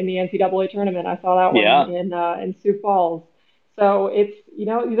anymore, but in the NCAA tournament, I saw that one in Sioux Falls. So it's,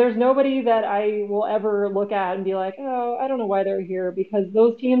 there's nobody that I will ever look at and be like, oh, I don't know why they're here, because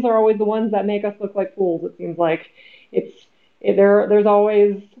those teams are always the ones that make us look like fools. It seems like it's there's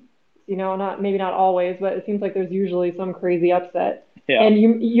always, not maybe not always, but it seems like there's usually some crazy upset. Yeah. And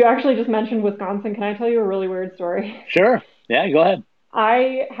you actually just mentioned Wisconsin. Can I tell you a really weird story? Sure. Yeah, go ahead.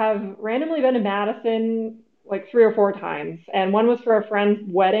 I have randomly been to Madison like 3 or 4 times, and one was for a friend's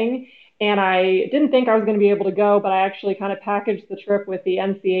wedding. And I didn't think I was going to be able to go, but I actually kind of packaged the trip with the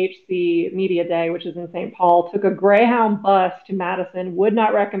NCHC Media Day, which is in St. Paul. Took a Greyhound bus to Madison. Would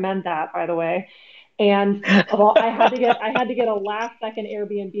not recommend that, by the way. And of all, I had to get a last second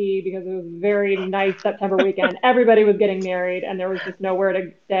Airbnb because it was a very nice September weekend. Everybody was getting married, and there was just nowhere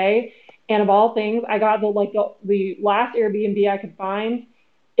to stay. And of all things, I got the last Airbnb I could find.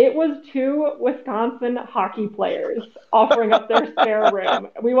 It was two Wisconsin hockey players offering up their spare room.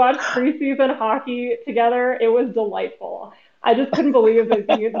 We watched preseason hockey together. It was delightful. I just couldn't believe that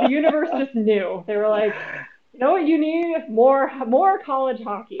the universe just knew. They were like, you know what you need? More college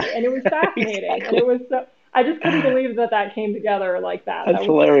hockey. And it was fascinating. And Exactly. it was so, I just couldn't believe that came together like that. That's That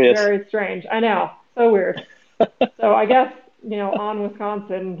was hilarious. very strange. I know. So weird. So I guess, on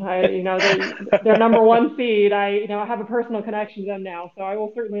Wisconsin, they're number one seed. I have a personal connection to them now, so I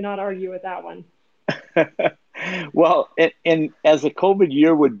will certainly not argue with that one. Well, and as a COVID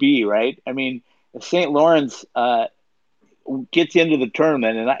year would be, right? I mean, St. Lawrence gets into the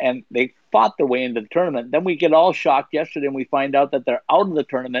tournament, and they fought their way into the tournament. Then we get all shocked yesterday, and we find out that they're out of the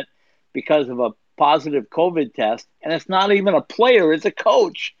tournament because of a positive COVID test, and it's not even a player; it's a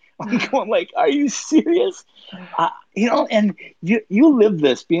coach. I'm going like, are you serious? And you live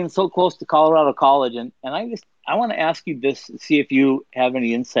this being so close to Colorado College, and I want to ask you this, see if you have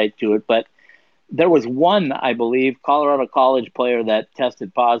any insight to it, but there was one, I believe, Colorado College player that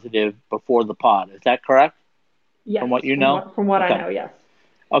tested positive before the pod. Is that correct? From Yes, what you from know? what I Okay. know, yes.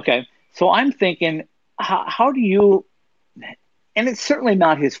 Okay. So I'm thinking, how do you, and it's certainly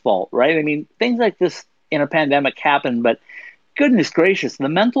not his fault, right? I mean, things like this in a pandemic happen, but goodness gracious, the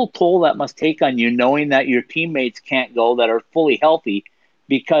mental toll that must take on you knowing that your teammates can't go that are fully healthy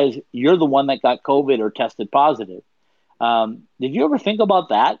because you're the one that got COVID or tested positive. Did you ever think about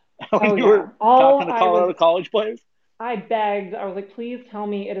that when Oh you were yeah. All talking to I was Colorado college players? I begged. I was like, please tell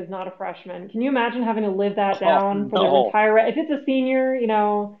me it is not a freshman. Can you imagine having to live that Oh, down for their no. entire? If it's a senior,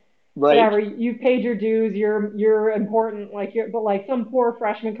 Right. whatever, you've paid your dues. You're important. But like some poor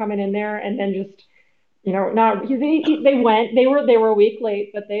freshman coming in there and then just, not they went. They were a week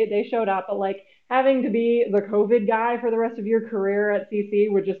late, but they showed up. But like having to be the COVID guy for the rest of your career at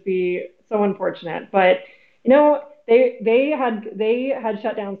CC would just be so unfortunate. But they had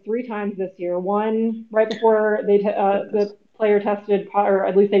shut down 3 times this year. One right before Goodness. the player tested, or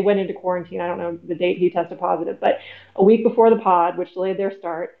at least they went into quarantine. I don't know the date he tested positive, but a week before the pod, which delayed their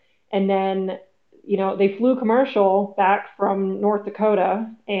start, and then they flew commercial back from North Dakota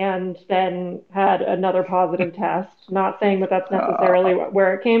and then had another positive test. Not saying that that's necessarily Uh,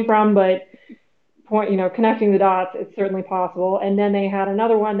 where it came from, but connecting the dots, it's certainly possible. And then they had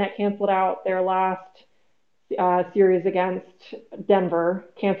another one that canceled out their last series against Denver,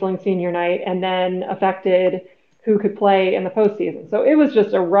 canceling senior night, and then affected who could play in the postseason. So it was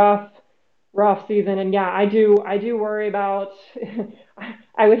just a rough season. And yeah, I do worry about.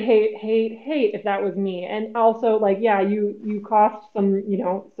 I would hate if that was me. And also, like, yeah, you cost some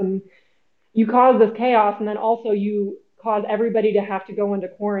you cause this chaos, and then also you cause everybody to have to go into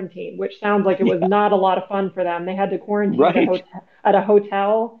quarantine, which sounds like it was yeah, not a lot of fun for them. They had to quarantine right. at a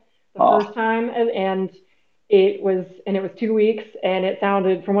hotel the first Oh, time, and it was 2 weeks, and it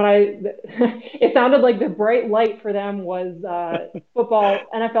sounded from what I it sounded like the bright light for them was football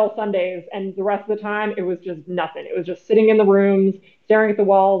NFL Sundays, and the rest of the time it was just nothing. It was just sitting in the rooms, staring at the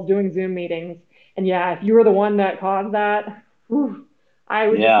walls, doing Zoom meetings. And yeah, if you were the one that caused that, whew,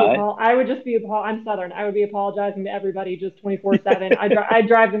 yeah. I would just be I'm Southern. I would be apologizing to everybody just 24/7. I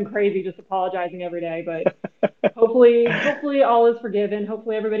drive them crazy just apologizing every day, but hopefully all is forgiven.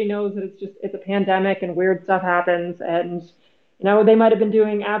 Hopefully everybody knows that it's a pandemic and weird stuff happens, and they might have been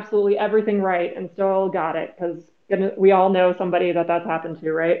doing absolutely everything right and still got it, because we all know somebody that's happened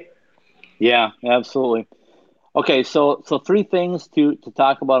to, right? Yeah, absolutely. Okay, so three things to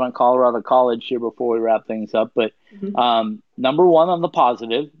talk about on Colorado College here before we wrap things up. But Mhm. number one on the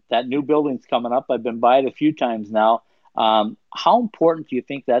positive, that new building's coming up. I've been by it a few times now. How important do you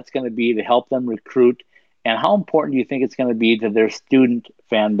think that's going to be to help them recruit, and how important do you think it's going to be to their student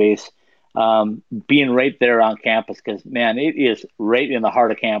fan base being right there on campus? Because man, it is right in the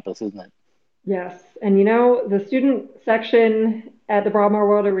heart of campus, isn't it? Yes, and the student section at the Broadmoor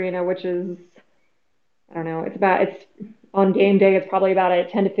World Arena, which is, I don't know, on game day, it's probably about a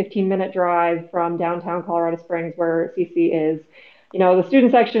 10 to 15-minute drive from downtown Colorado Springs, where CC is. The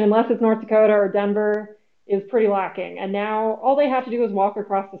student section, unless it's North Dakota or Denver, is pretty lacking. And now all they have to do is walk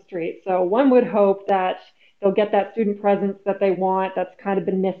across the street. So one would hope that they'll get that student presence that they want. That's kind of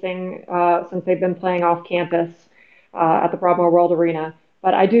been missing since they've been playing off campus at the Broadmoor World Arena.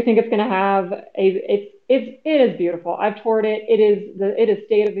 But I do think it's going to have it is beautiful. I've toured it. It is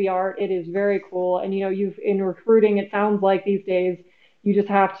state of the art. It is very cool. And you've in recruiting, it sounds like these days you just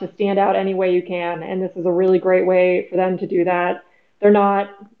have to stand out any way you can. And this is a really great way for them to do that. They're not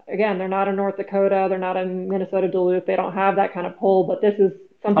they're not in North Dakota. They're not in Minnesota Duluth. They don't have that kind of pull. But this is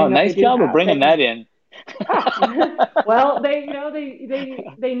Oh, something that they nice do job of have. bringing that in. Well, they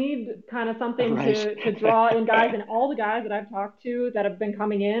need kind of something Right. to draw in guys, and all the guys that I've talked to that have been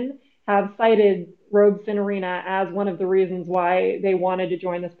coming in have cited Robson Arena as one of the reasons why they wanted to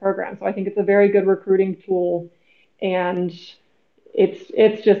join this program. So I think it's a very good recruiting tool, and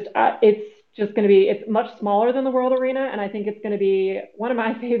it's just going to be it's much smaller than the World Arena, and I think it's going to be one of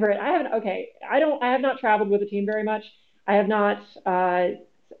my favorite. I have not traveled with the team very much. I have not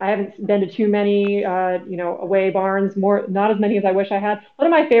I haven't been to too many away barns, more not as many as I wish I had. One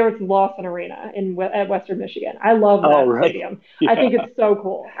of my favorites is Lawson Arena at Western Michigan. I love Oh, that right. stadium. I think Yeah. it's so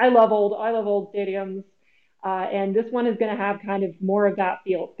cool. I love old stadiums. And this one is going to have kind of more of that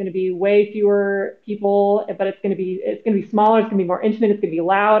feel. It's going to be way fewer people, but it's going to be smaller. It's going to be more intimate. It's going to be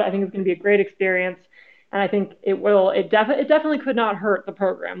loud. I think it's going to be a great experience, and I think it definitely could not hurt the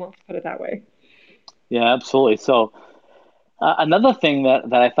program. Let's put it that way. Yeah, absolutely. So another thing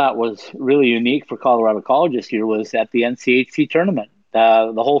that I thought was really unique for Colorado College this year was at the NCHC tournament.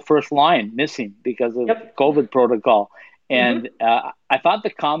 The whole first line missing because of Yep. COVID protocol. And Hmm. I thought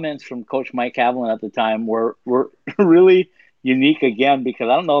the comments from Coach Mike Haviland at the time were really unique again, because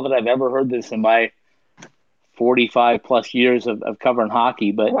I don't know that I've ever heard this in my 45 plus years of covering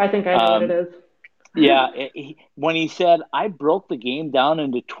hockey. But Oh, I think I know what it um, is. yeah, when he said, I broke the game down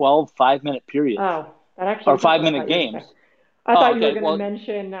into 12 5-minute periods Oh, that actually or is not what I 5-minute thought you were going to say. games. I Oh, thought you were okay. going to Well,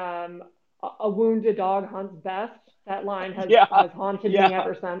 mention a wounded dog hunts best. That line yeah, has haunted me yeah.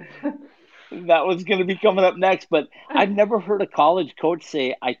 ever since. That was going to be coming up next. But I've never heard a college coach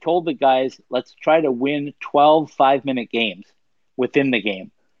say, I told the guys, let's try to win 12 5-minute games within the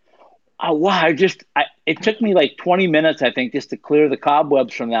game. Oh, wow. It took me like 20 minutes, I think, just to clear the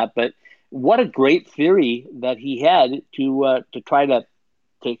cobwebs from that. But what a great theory that he had to try to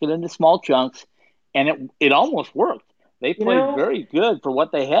take it into small chunks. And it almost worked. They You played know, very good for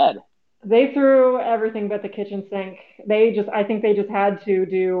what they had. they threw everything but the kitchen sink. I think they just had to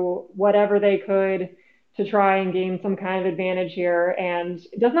do whatever they could to try and gain some kind of advantage here. And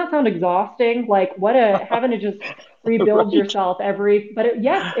it does not sound exhausting. Like having to just rebuild Right. yourself but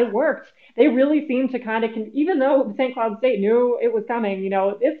yes, it worked. They really seemed to kind of, even though St. Cloud State knew it was coming,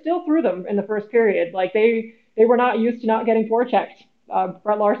 it still threw them in the first period. Like they were not used to not getting forechecked.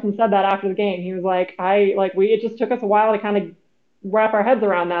 Brett Larson said that after the game. He was like, it just took us a while to kind of wrap our heads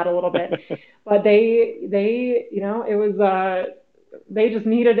around that a little bit. But it was they just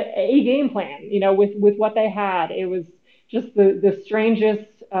needed a game plan, with what they had. It was just the strangest,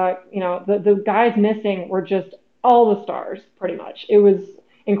 the guys missing were just all the stars pretty much. It was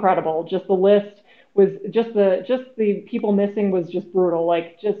incredible. Just the list was just the people missing was just brutal.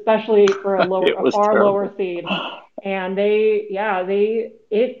 Like just especially for It a was far lower terrible. seed. And it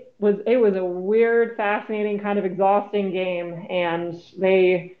was a weird, fascinating, kind of exhausting game. And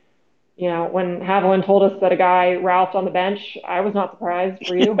when Haviland told us that a guy ralphed on the bench, I was not surprised.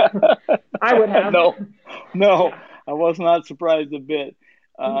 For you? I would have. No, no, Yeah. I was not surprised a bit.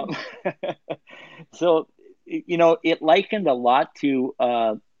 Um, so, it likened a lot to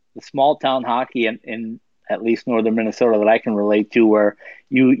the small town hockey in at least northern Minnesota that I can relate to, where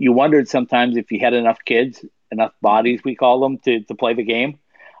you wondered sometimes if you had enough kids, enough bodies, we call them, to play the game.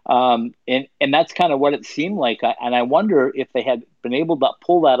 And that's kind of what it seemed like. And I wonder if they had been able to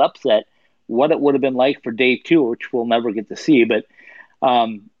pull that upset, what it would have been like for day two, which we'll never get to see. But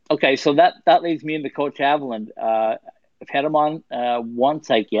okay, so that leads me into Coach Haviland. I've had him on once,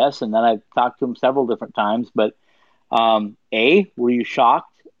 I guess, and then I've talked to him several different times. But A, were you shocked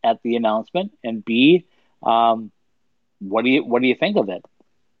at the announcement? And B, um, what do you think of it?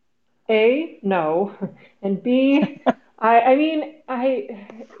 A, no. And B, I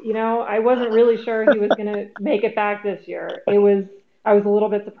wasn't really sure he was going to make it back this year. I was a little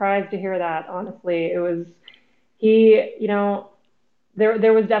bit surprised to hear that, honestly. It was, he,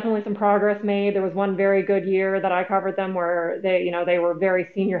 there was definitely some progress made. There was one very good year that I covered them where they were very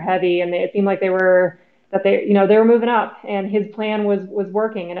senior heavy, and it seemed like they were that they were moving up, and his plan was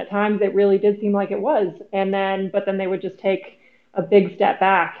working, and at times it really did seem like it was, but then they would just take a big step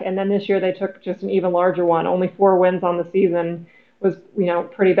back, and then this year they took just an even larger one. Only 4 wins on the season was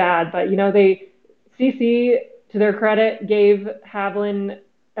pretty bad, but they CC, to their credit, gave Haviland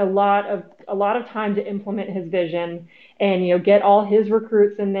a lot of time to implement his vision and get all his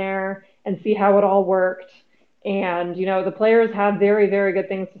recruits in there and see how it all worked. And the players have very, very good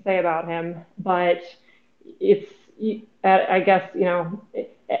things to say about him, but it's I guess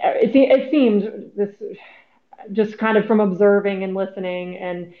it seemed this, just kind of from observing and listening,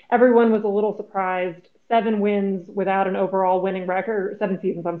 and everyone was a little surprised. 7 wins without an overall winning record, 7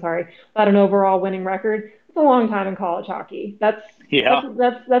 seasons, I'm sorry, without an overall winning record. It's a long time in college hockey. Yeah.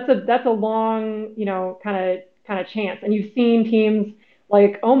 That's a long, kind of chance. And you've seen teams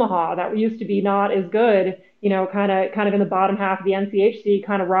like Omaha that used to be not as good, kind of in the bottom half of the NCHC,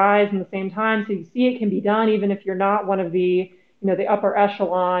 kind of rise in the same time. So you see it can be done even if you're not one of the the upper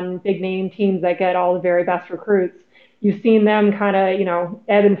echelon big name teams that get all the very best recruits. You've seen them kind of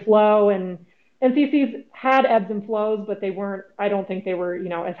ebb and flow, and NCC's had ebbs and flows, but they weren't. I don't think they were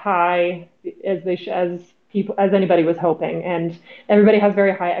as high as anybody was hoping. And everybody has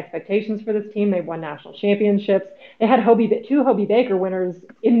very high expectations for this team. They've won national championships. They had two Hobey Baker winners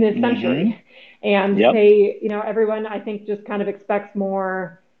in this century, and Yep. everyone I think just kind of expects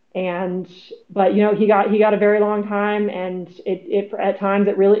more. But he got a very long time, and it at times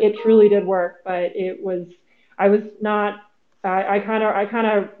it truly did work. But I was not. I kind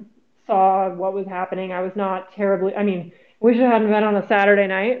of saw what was happening. I was not terribly. I mean, wish it hadn't been on a Saturday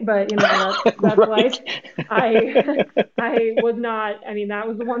night, but that's Right. life. I was not. I mean, that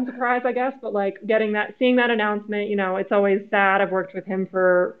was the one surprise, I guess. But like seeing that announcement, it's always sad. I've worked with him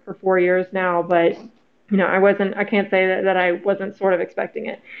for 4 years now, but I can't say that I wasn't sort of expecting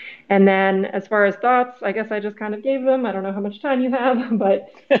it. And then as far as thoughts, I guess I just kind of gave them. I don't know how much time you have, but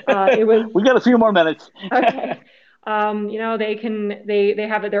it was. We got a few more minutes. Okay. They're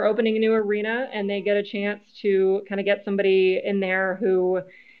opening a new arena, and they get a chance to kind of get somebody in there who,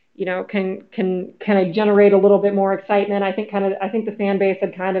 can kind of generate a little bit more excitement. I think the fan base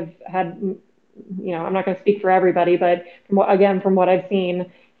had, I'm not going to speak for everybody, but from what I've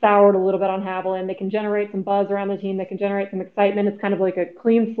seen, soured a little bit on Haviland. They can generate some buzz around the team. They can generate some excitement. It's kind of like a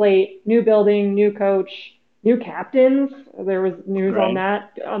clean slate, new building, new coach, new captains. There was news Right.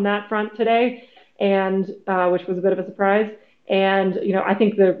 on that front today, and which was a bit of a surprise. And I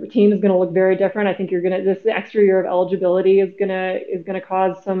think the team is going to look very different. I think this extra year of eligibility is gonna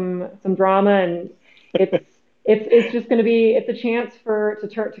cause some drama, and it's just going to be a chance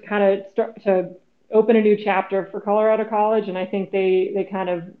to kind of start to open a new chapter for Colorado College, and I think they kind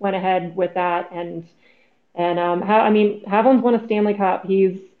of went ahead with that. Haviland's won a Stanley Cup. He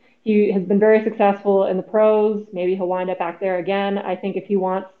has been very successful in the pros. Maybe he'll wind up back there again. I think if he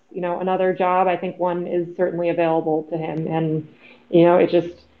wants another job, I think one is certainly available to him. And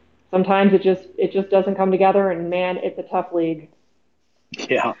sometimes it just doesn't come together. And man, it's a tough league.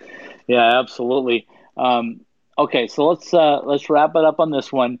 Yeah, absolutely. Okay, so let's wrap it up on this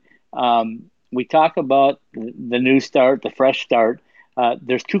one. We talk about the new start, the fresh start.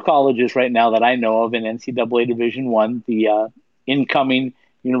 There's 2 colleges right now that I know of in NCAA Division I. The incoming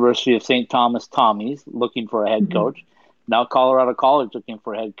University of St. Thomas Tommies looking for a head coach. Now Colorado College looking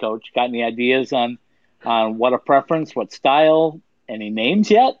for a head coach. Got any ideas on what a preference, what style, any names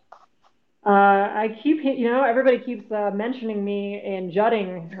yet? Everybody keeps mentioning me in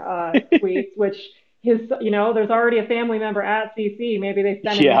jutting tweets, which there's already a family member at CC. Maybe they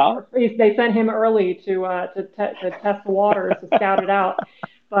sent him early to test the waters, to scout it out.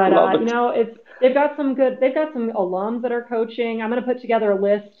 But they've got some alums that are coaching. I'm going to put together a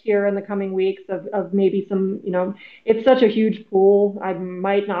list here in the coming weeks of maybe some, it's such a huge pool. I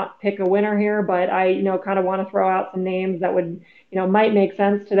might not pick a winner here, but I kind of want to throw out some names that would might make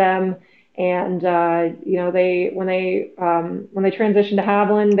sense to them. And when they transitioned to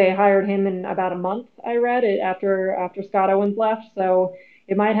Haviland, they hired him in about a month. I read it after Scott Owens left, so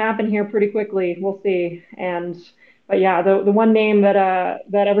it might happen here pretty quickly. We'll see. But yeah, the one name that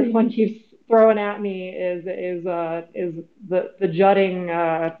everyone keeps throwing at me is the jutting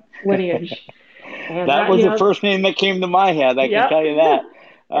lineage. And that was the first name that came to my head. I can tell you that.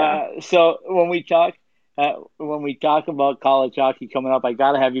 So when we talk about college hockey coming up, I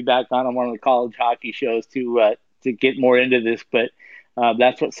got to have you back on one of the college hockey shows to get more into this. But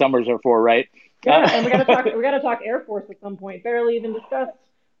that's what summers are for, right? Yeah, and we got to talk Air Force at some point. Barely even discussed.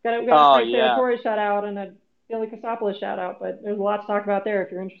 We got a Sarah Torres shout out and a Billy Kostopoulos shout out. But there's a lot to talk about there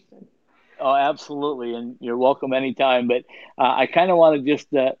if you're interested. Oh, absolutely, and you're welcome anytime. But I kind of want to just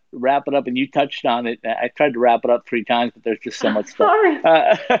wrap it up, and you touched on it. I tried to wrap it up 3 times, but there's just so much stuff.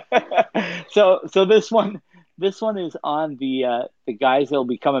 Sorry. So this one is on the guys that will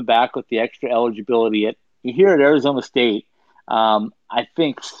be coming back with the extra eligibility at here at Arizona State. I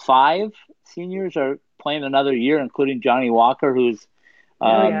think 5 seniors are playing another year, including Johnny Walker, who's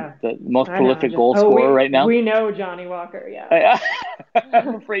Oh yeah, the most I know. prolific goal scorer right now. We know Johnny Walker. Yeah.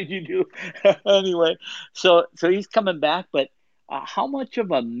 I'm afraid you do. Anyway, so he's coming back, but how much of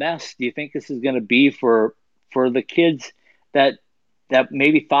a mess do you think this is going to be for the kids that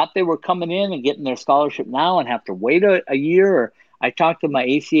maybe thought they were coming in and getting their scholarship now and have to wait a year? Or I talked to my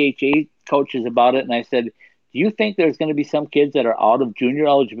ACHA coaches about it, and I said, do you think there's going to be some kids that are out of junior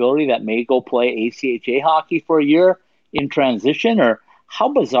eligibility that may go play ACHA hockey for a year in transition, or how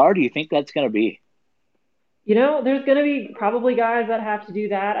bizarre do you think that's going to be? There's going to be probably guys that have to do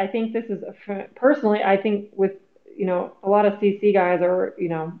that. I think this is personally, I think with, a lot of CC guys are,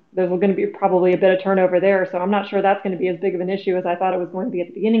 there's going to be probably a bit of turnover there. So I'm not sure that's going to be as big of an issue as I thought it was going to be at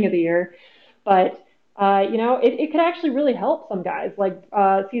the beginning of the year. But, it could actually really help some guys. Like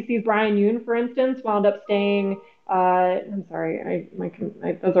CC's Brian Yoon, for instance, wound up staying. I'm sorry,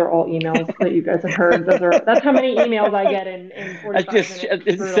 those are all emails that you guys have heard. That's how many emails I get in 45 minutes.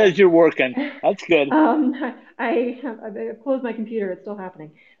 It says you're working. That's good. I've closed my computer. It's still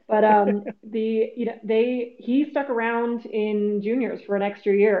happening. But he stuck around in juniors for an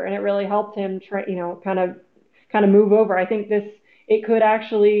extra year, and it really helped him kind of move over. I think it could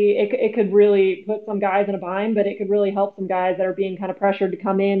actually it could really put some guys in a bind, but it could really help some guys that are being kind of pressured to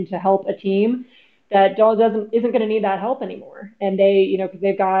come in to help a team that isn't going to need that help anymore. And because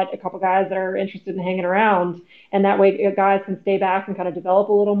they've got a couple guys that are interested in hanging around, and that way guys can stay back and kind of develop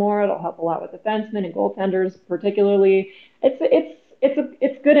a little more. It'll help a lot with defensemen and goaltenders, particularly.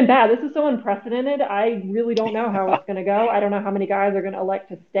 It's good and bad. This is so unprecedented. I really don't know how it's going to go. I don't know how many guys are going to elect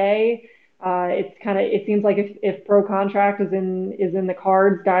to stay. It seems like if pro contract is in the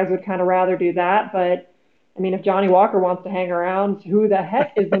cards, guys would kind of rather do that. But I mean, if Johnny Walker wants to hang around, who the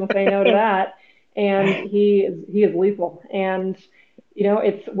heck is going to say no to that? And he is lethal. And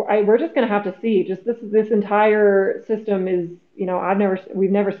we're just going to have to see. Just this entire system is,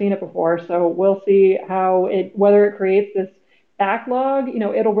 we've never seen it before. So we'll see whether it creates this backlog.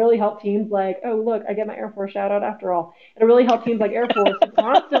 It'll really help teams like, oh look, I get my Air Force shout out after all. It'll really help teams like Air Force who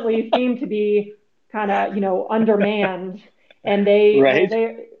constantly seem to be kind of undermanned, and Right.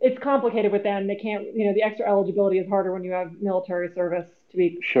 it's complicated with them. They can't, the extra eligibility is harder when you have military service, to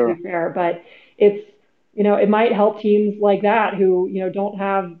be fair, but it's, it might help teams like that who, don't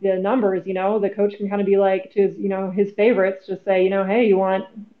have the numbers. The coach can kind of be like to his favorites, just say, hey, you want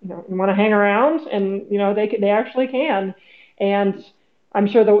to hang around, and they actually can. And I'm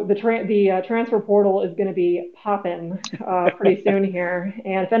sure the transfer portal is going to be popping pretty soon here.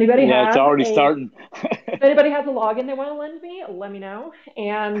 And if anybody it's already starting. If anybody has a login they want to lend me, let me know.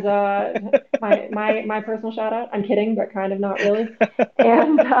 And my personal shout out. I'm kidding, but kind of not really.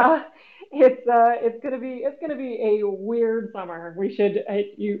 And it's gonna be a weird summer.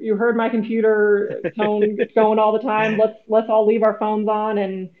 You heard my computer tone going all the time. Let's all leave our phones on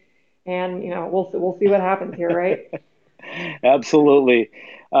and we'll see what happens here, right? Absolutely.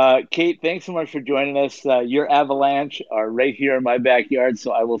 Kate, thanks so much for joining us. Your Avalanche are right here in my backyard,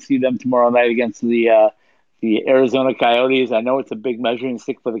 so I will see them tomorrow night against the Arizona Coyotes. I know it's a big measuring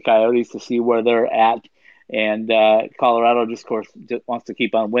stick for the Coyotes to see where they're at, and Colorado just, of course, just wants to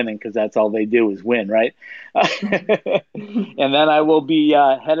keep on winning because that's all they do is win, right? And then I will be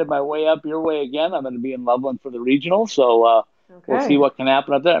headed my way up your way again. I'm going to be in Loveland for the regional, so we'll see what can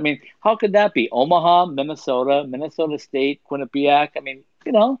happen up there. I mean, how could that be? Omaha, Minnesota, Minnesota State, Quinnipiac. I mean,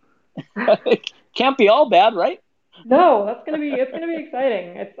 it can't be all bad, right? No, it's gonna be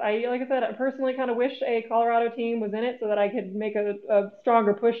exciting. Like I said, I personally kind of wish a Colorado team was in it so that I could make a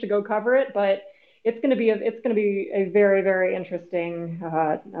stronger push to go cover it. But it's gonna be a very, very interesting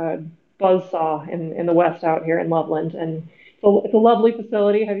buzzsaw in the West out here in Loveland, and it's a lovely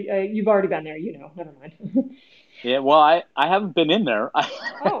facility. You've already been there? Never mind. Yeah, well, I haven't been in there.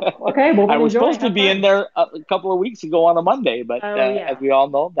 Oh, okay. Well, I was supposed to be in there a couple of weeks ago on a Monday, but as we all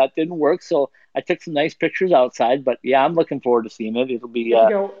know, that didn't work. So I took some nice pictures outside. But yeah, I'm looking forward to seeing it. It'll be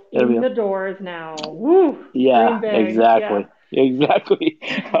go in the doors now. Woo! Yeah, exactly. Yeah. Exactly.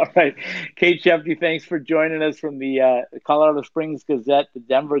 All right. Kate Shefty, thanks for joining us from the Colorado Springs Gazette, the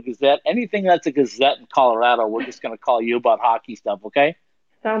Denver Gazette. Anything that's a Gazette in Colorado, we're just going to call you about hockey stuff, okay?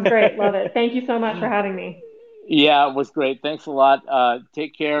 Sounds great. Love it. Thank you so much for having me. Yeah, it was great. Thanks a lot.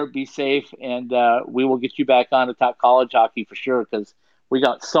 Take care, be safe, and we will get you back on to talk college hockey for sure because we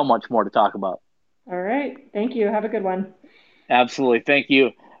got so much more to talk about. All right. Thank you. Have a good one. Absolutely. Thank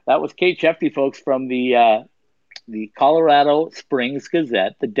you. That was Kate Shefty, folks, from the Colorado Springs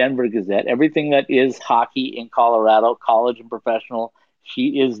Gazette, the Denver Gazette, everything that is hockey in Colorado, college and professional.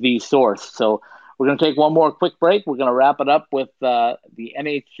 She is the source. So we're going to take one more quick break. We're going to wrap it up with the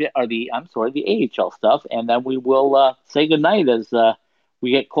AHL stuff, and then we will say goodnight as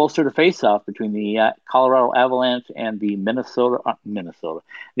we get closer to face-off between the Colorado Avalanche and the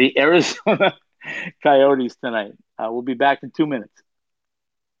the Arizona Coyotes tonight. We'll be back in 2 minutes.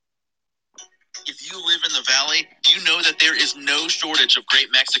 If you live in the Valley, you know that there is no shortage of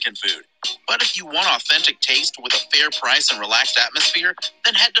great Mexican food. But if you want authentic taste with a fair price and relaxed atmosphere,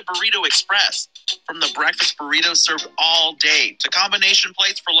 then head to Burrito Express. From the breakfast burritos served all day to combination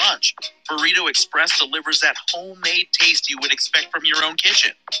plates for lunch, Burrito Express delivers that homemade taste you would expect from your own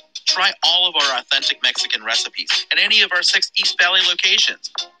kitchen. Try all of our authentic Mexican recipes at any of our 6 East Valley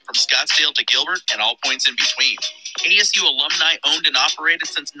locations, from Scottsdale to Gilbert and all points in between. ASU alumni owned and operated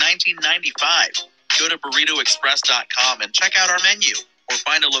since 1995. Go to burritoexpress.com and check out our menu, or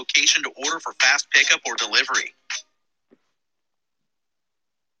find a location to order for fast pickup or delivery.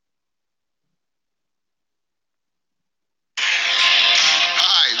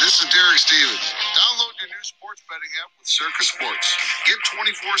 Hi, this is Derek Stevens. Download your new sports betting app with Circus Sports. Get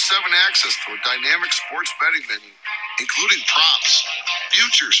 24/7 access to a dynamic sports betting menu, including props,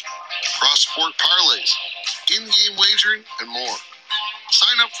 futures, cross-sport parlays, in-game wagering, and more.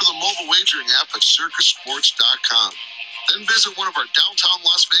 Sign up for the mobile wagering app at circusports.com. Then visit one of our downtown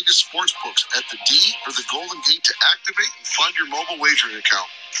Las Vegas sports books at the D or the Golden Gate to activate and fund your mobile wagering account.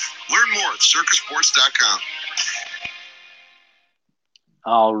 Learn more at circusports.com.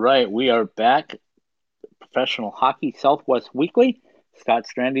 All right, we are back. Professional Hockey Southwest Weekly. Scott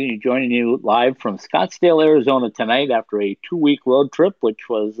Stranding joining you live from Scottsdale, Arizona tonight after a 2-week road trip, which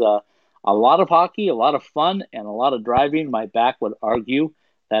was a lot of hockey, a lot of fun, and a lot of driving. My back would argue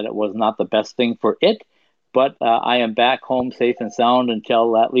that it was not the best thing for it, but I am back home safe and sound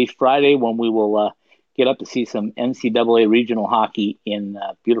until at least Friday, when we will get up to see some NCAA regional hockey in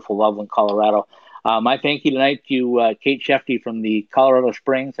beautiful Loveland, Colorado. My thank you tonight to Kate Shefty from the Colorado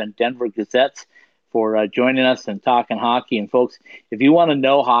Springs and Denver Gazettes for joining us and talking hockey. And folks, if you want to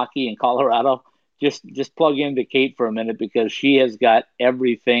know hockey in Colorado, just plug into Kate for a minute, because she has got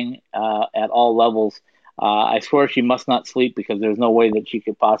everything at all levels. I swear she must not sleep, because there's no way that she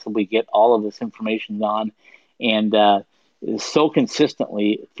could possibly get all of this information on, and so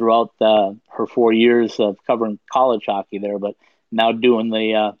consistently throughout her 4 years of covering college hockey there, but now doing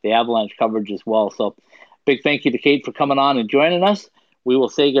the Avalanche coverage as well. So big thank you to Kate for coming on and joining us. We will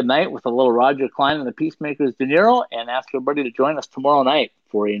say goodnight with a little Roger Klein and the Peacemakers De Niro, and ask everybody to join us tomorrow night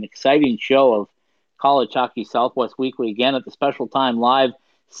for an exciting show of College Hockey Southwest Weekly, again at the special time live,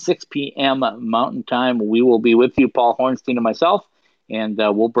 6 p.m. Mountain Time. We will be with you, Paul Hornstein and myself, and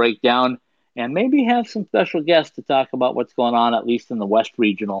we'll break down and maybe have some special guests to talk about what's going on, at least in the West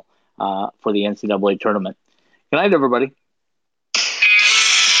Regional, for the NCAA tournament. Good night, everybody.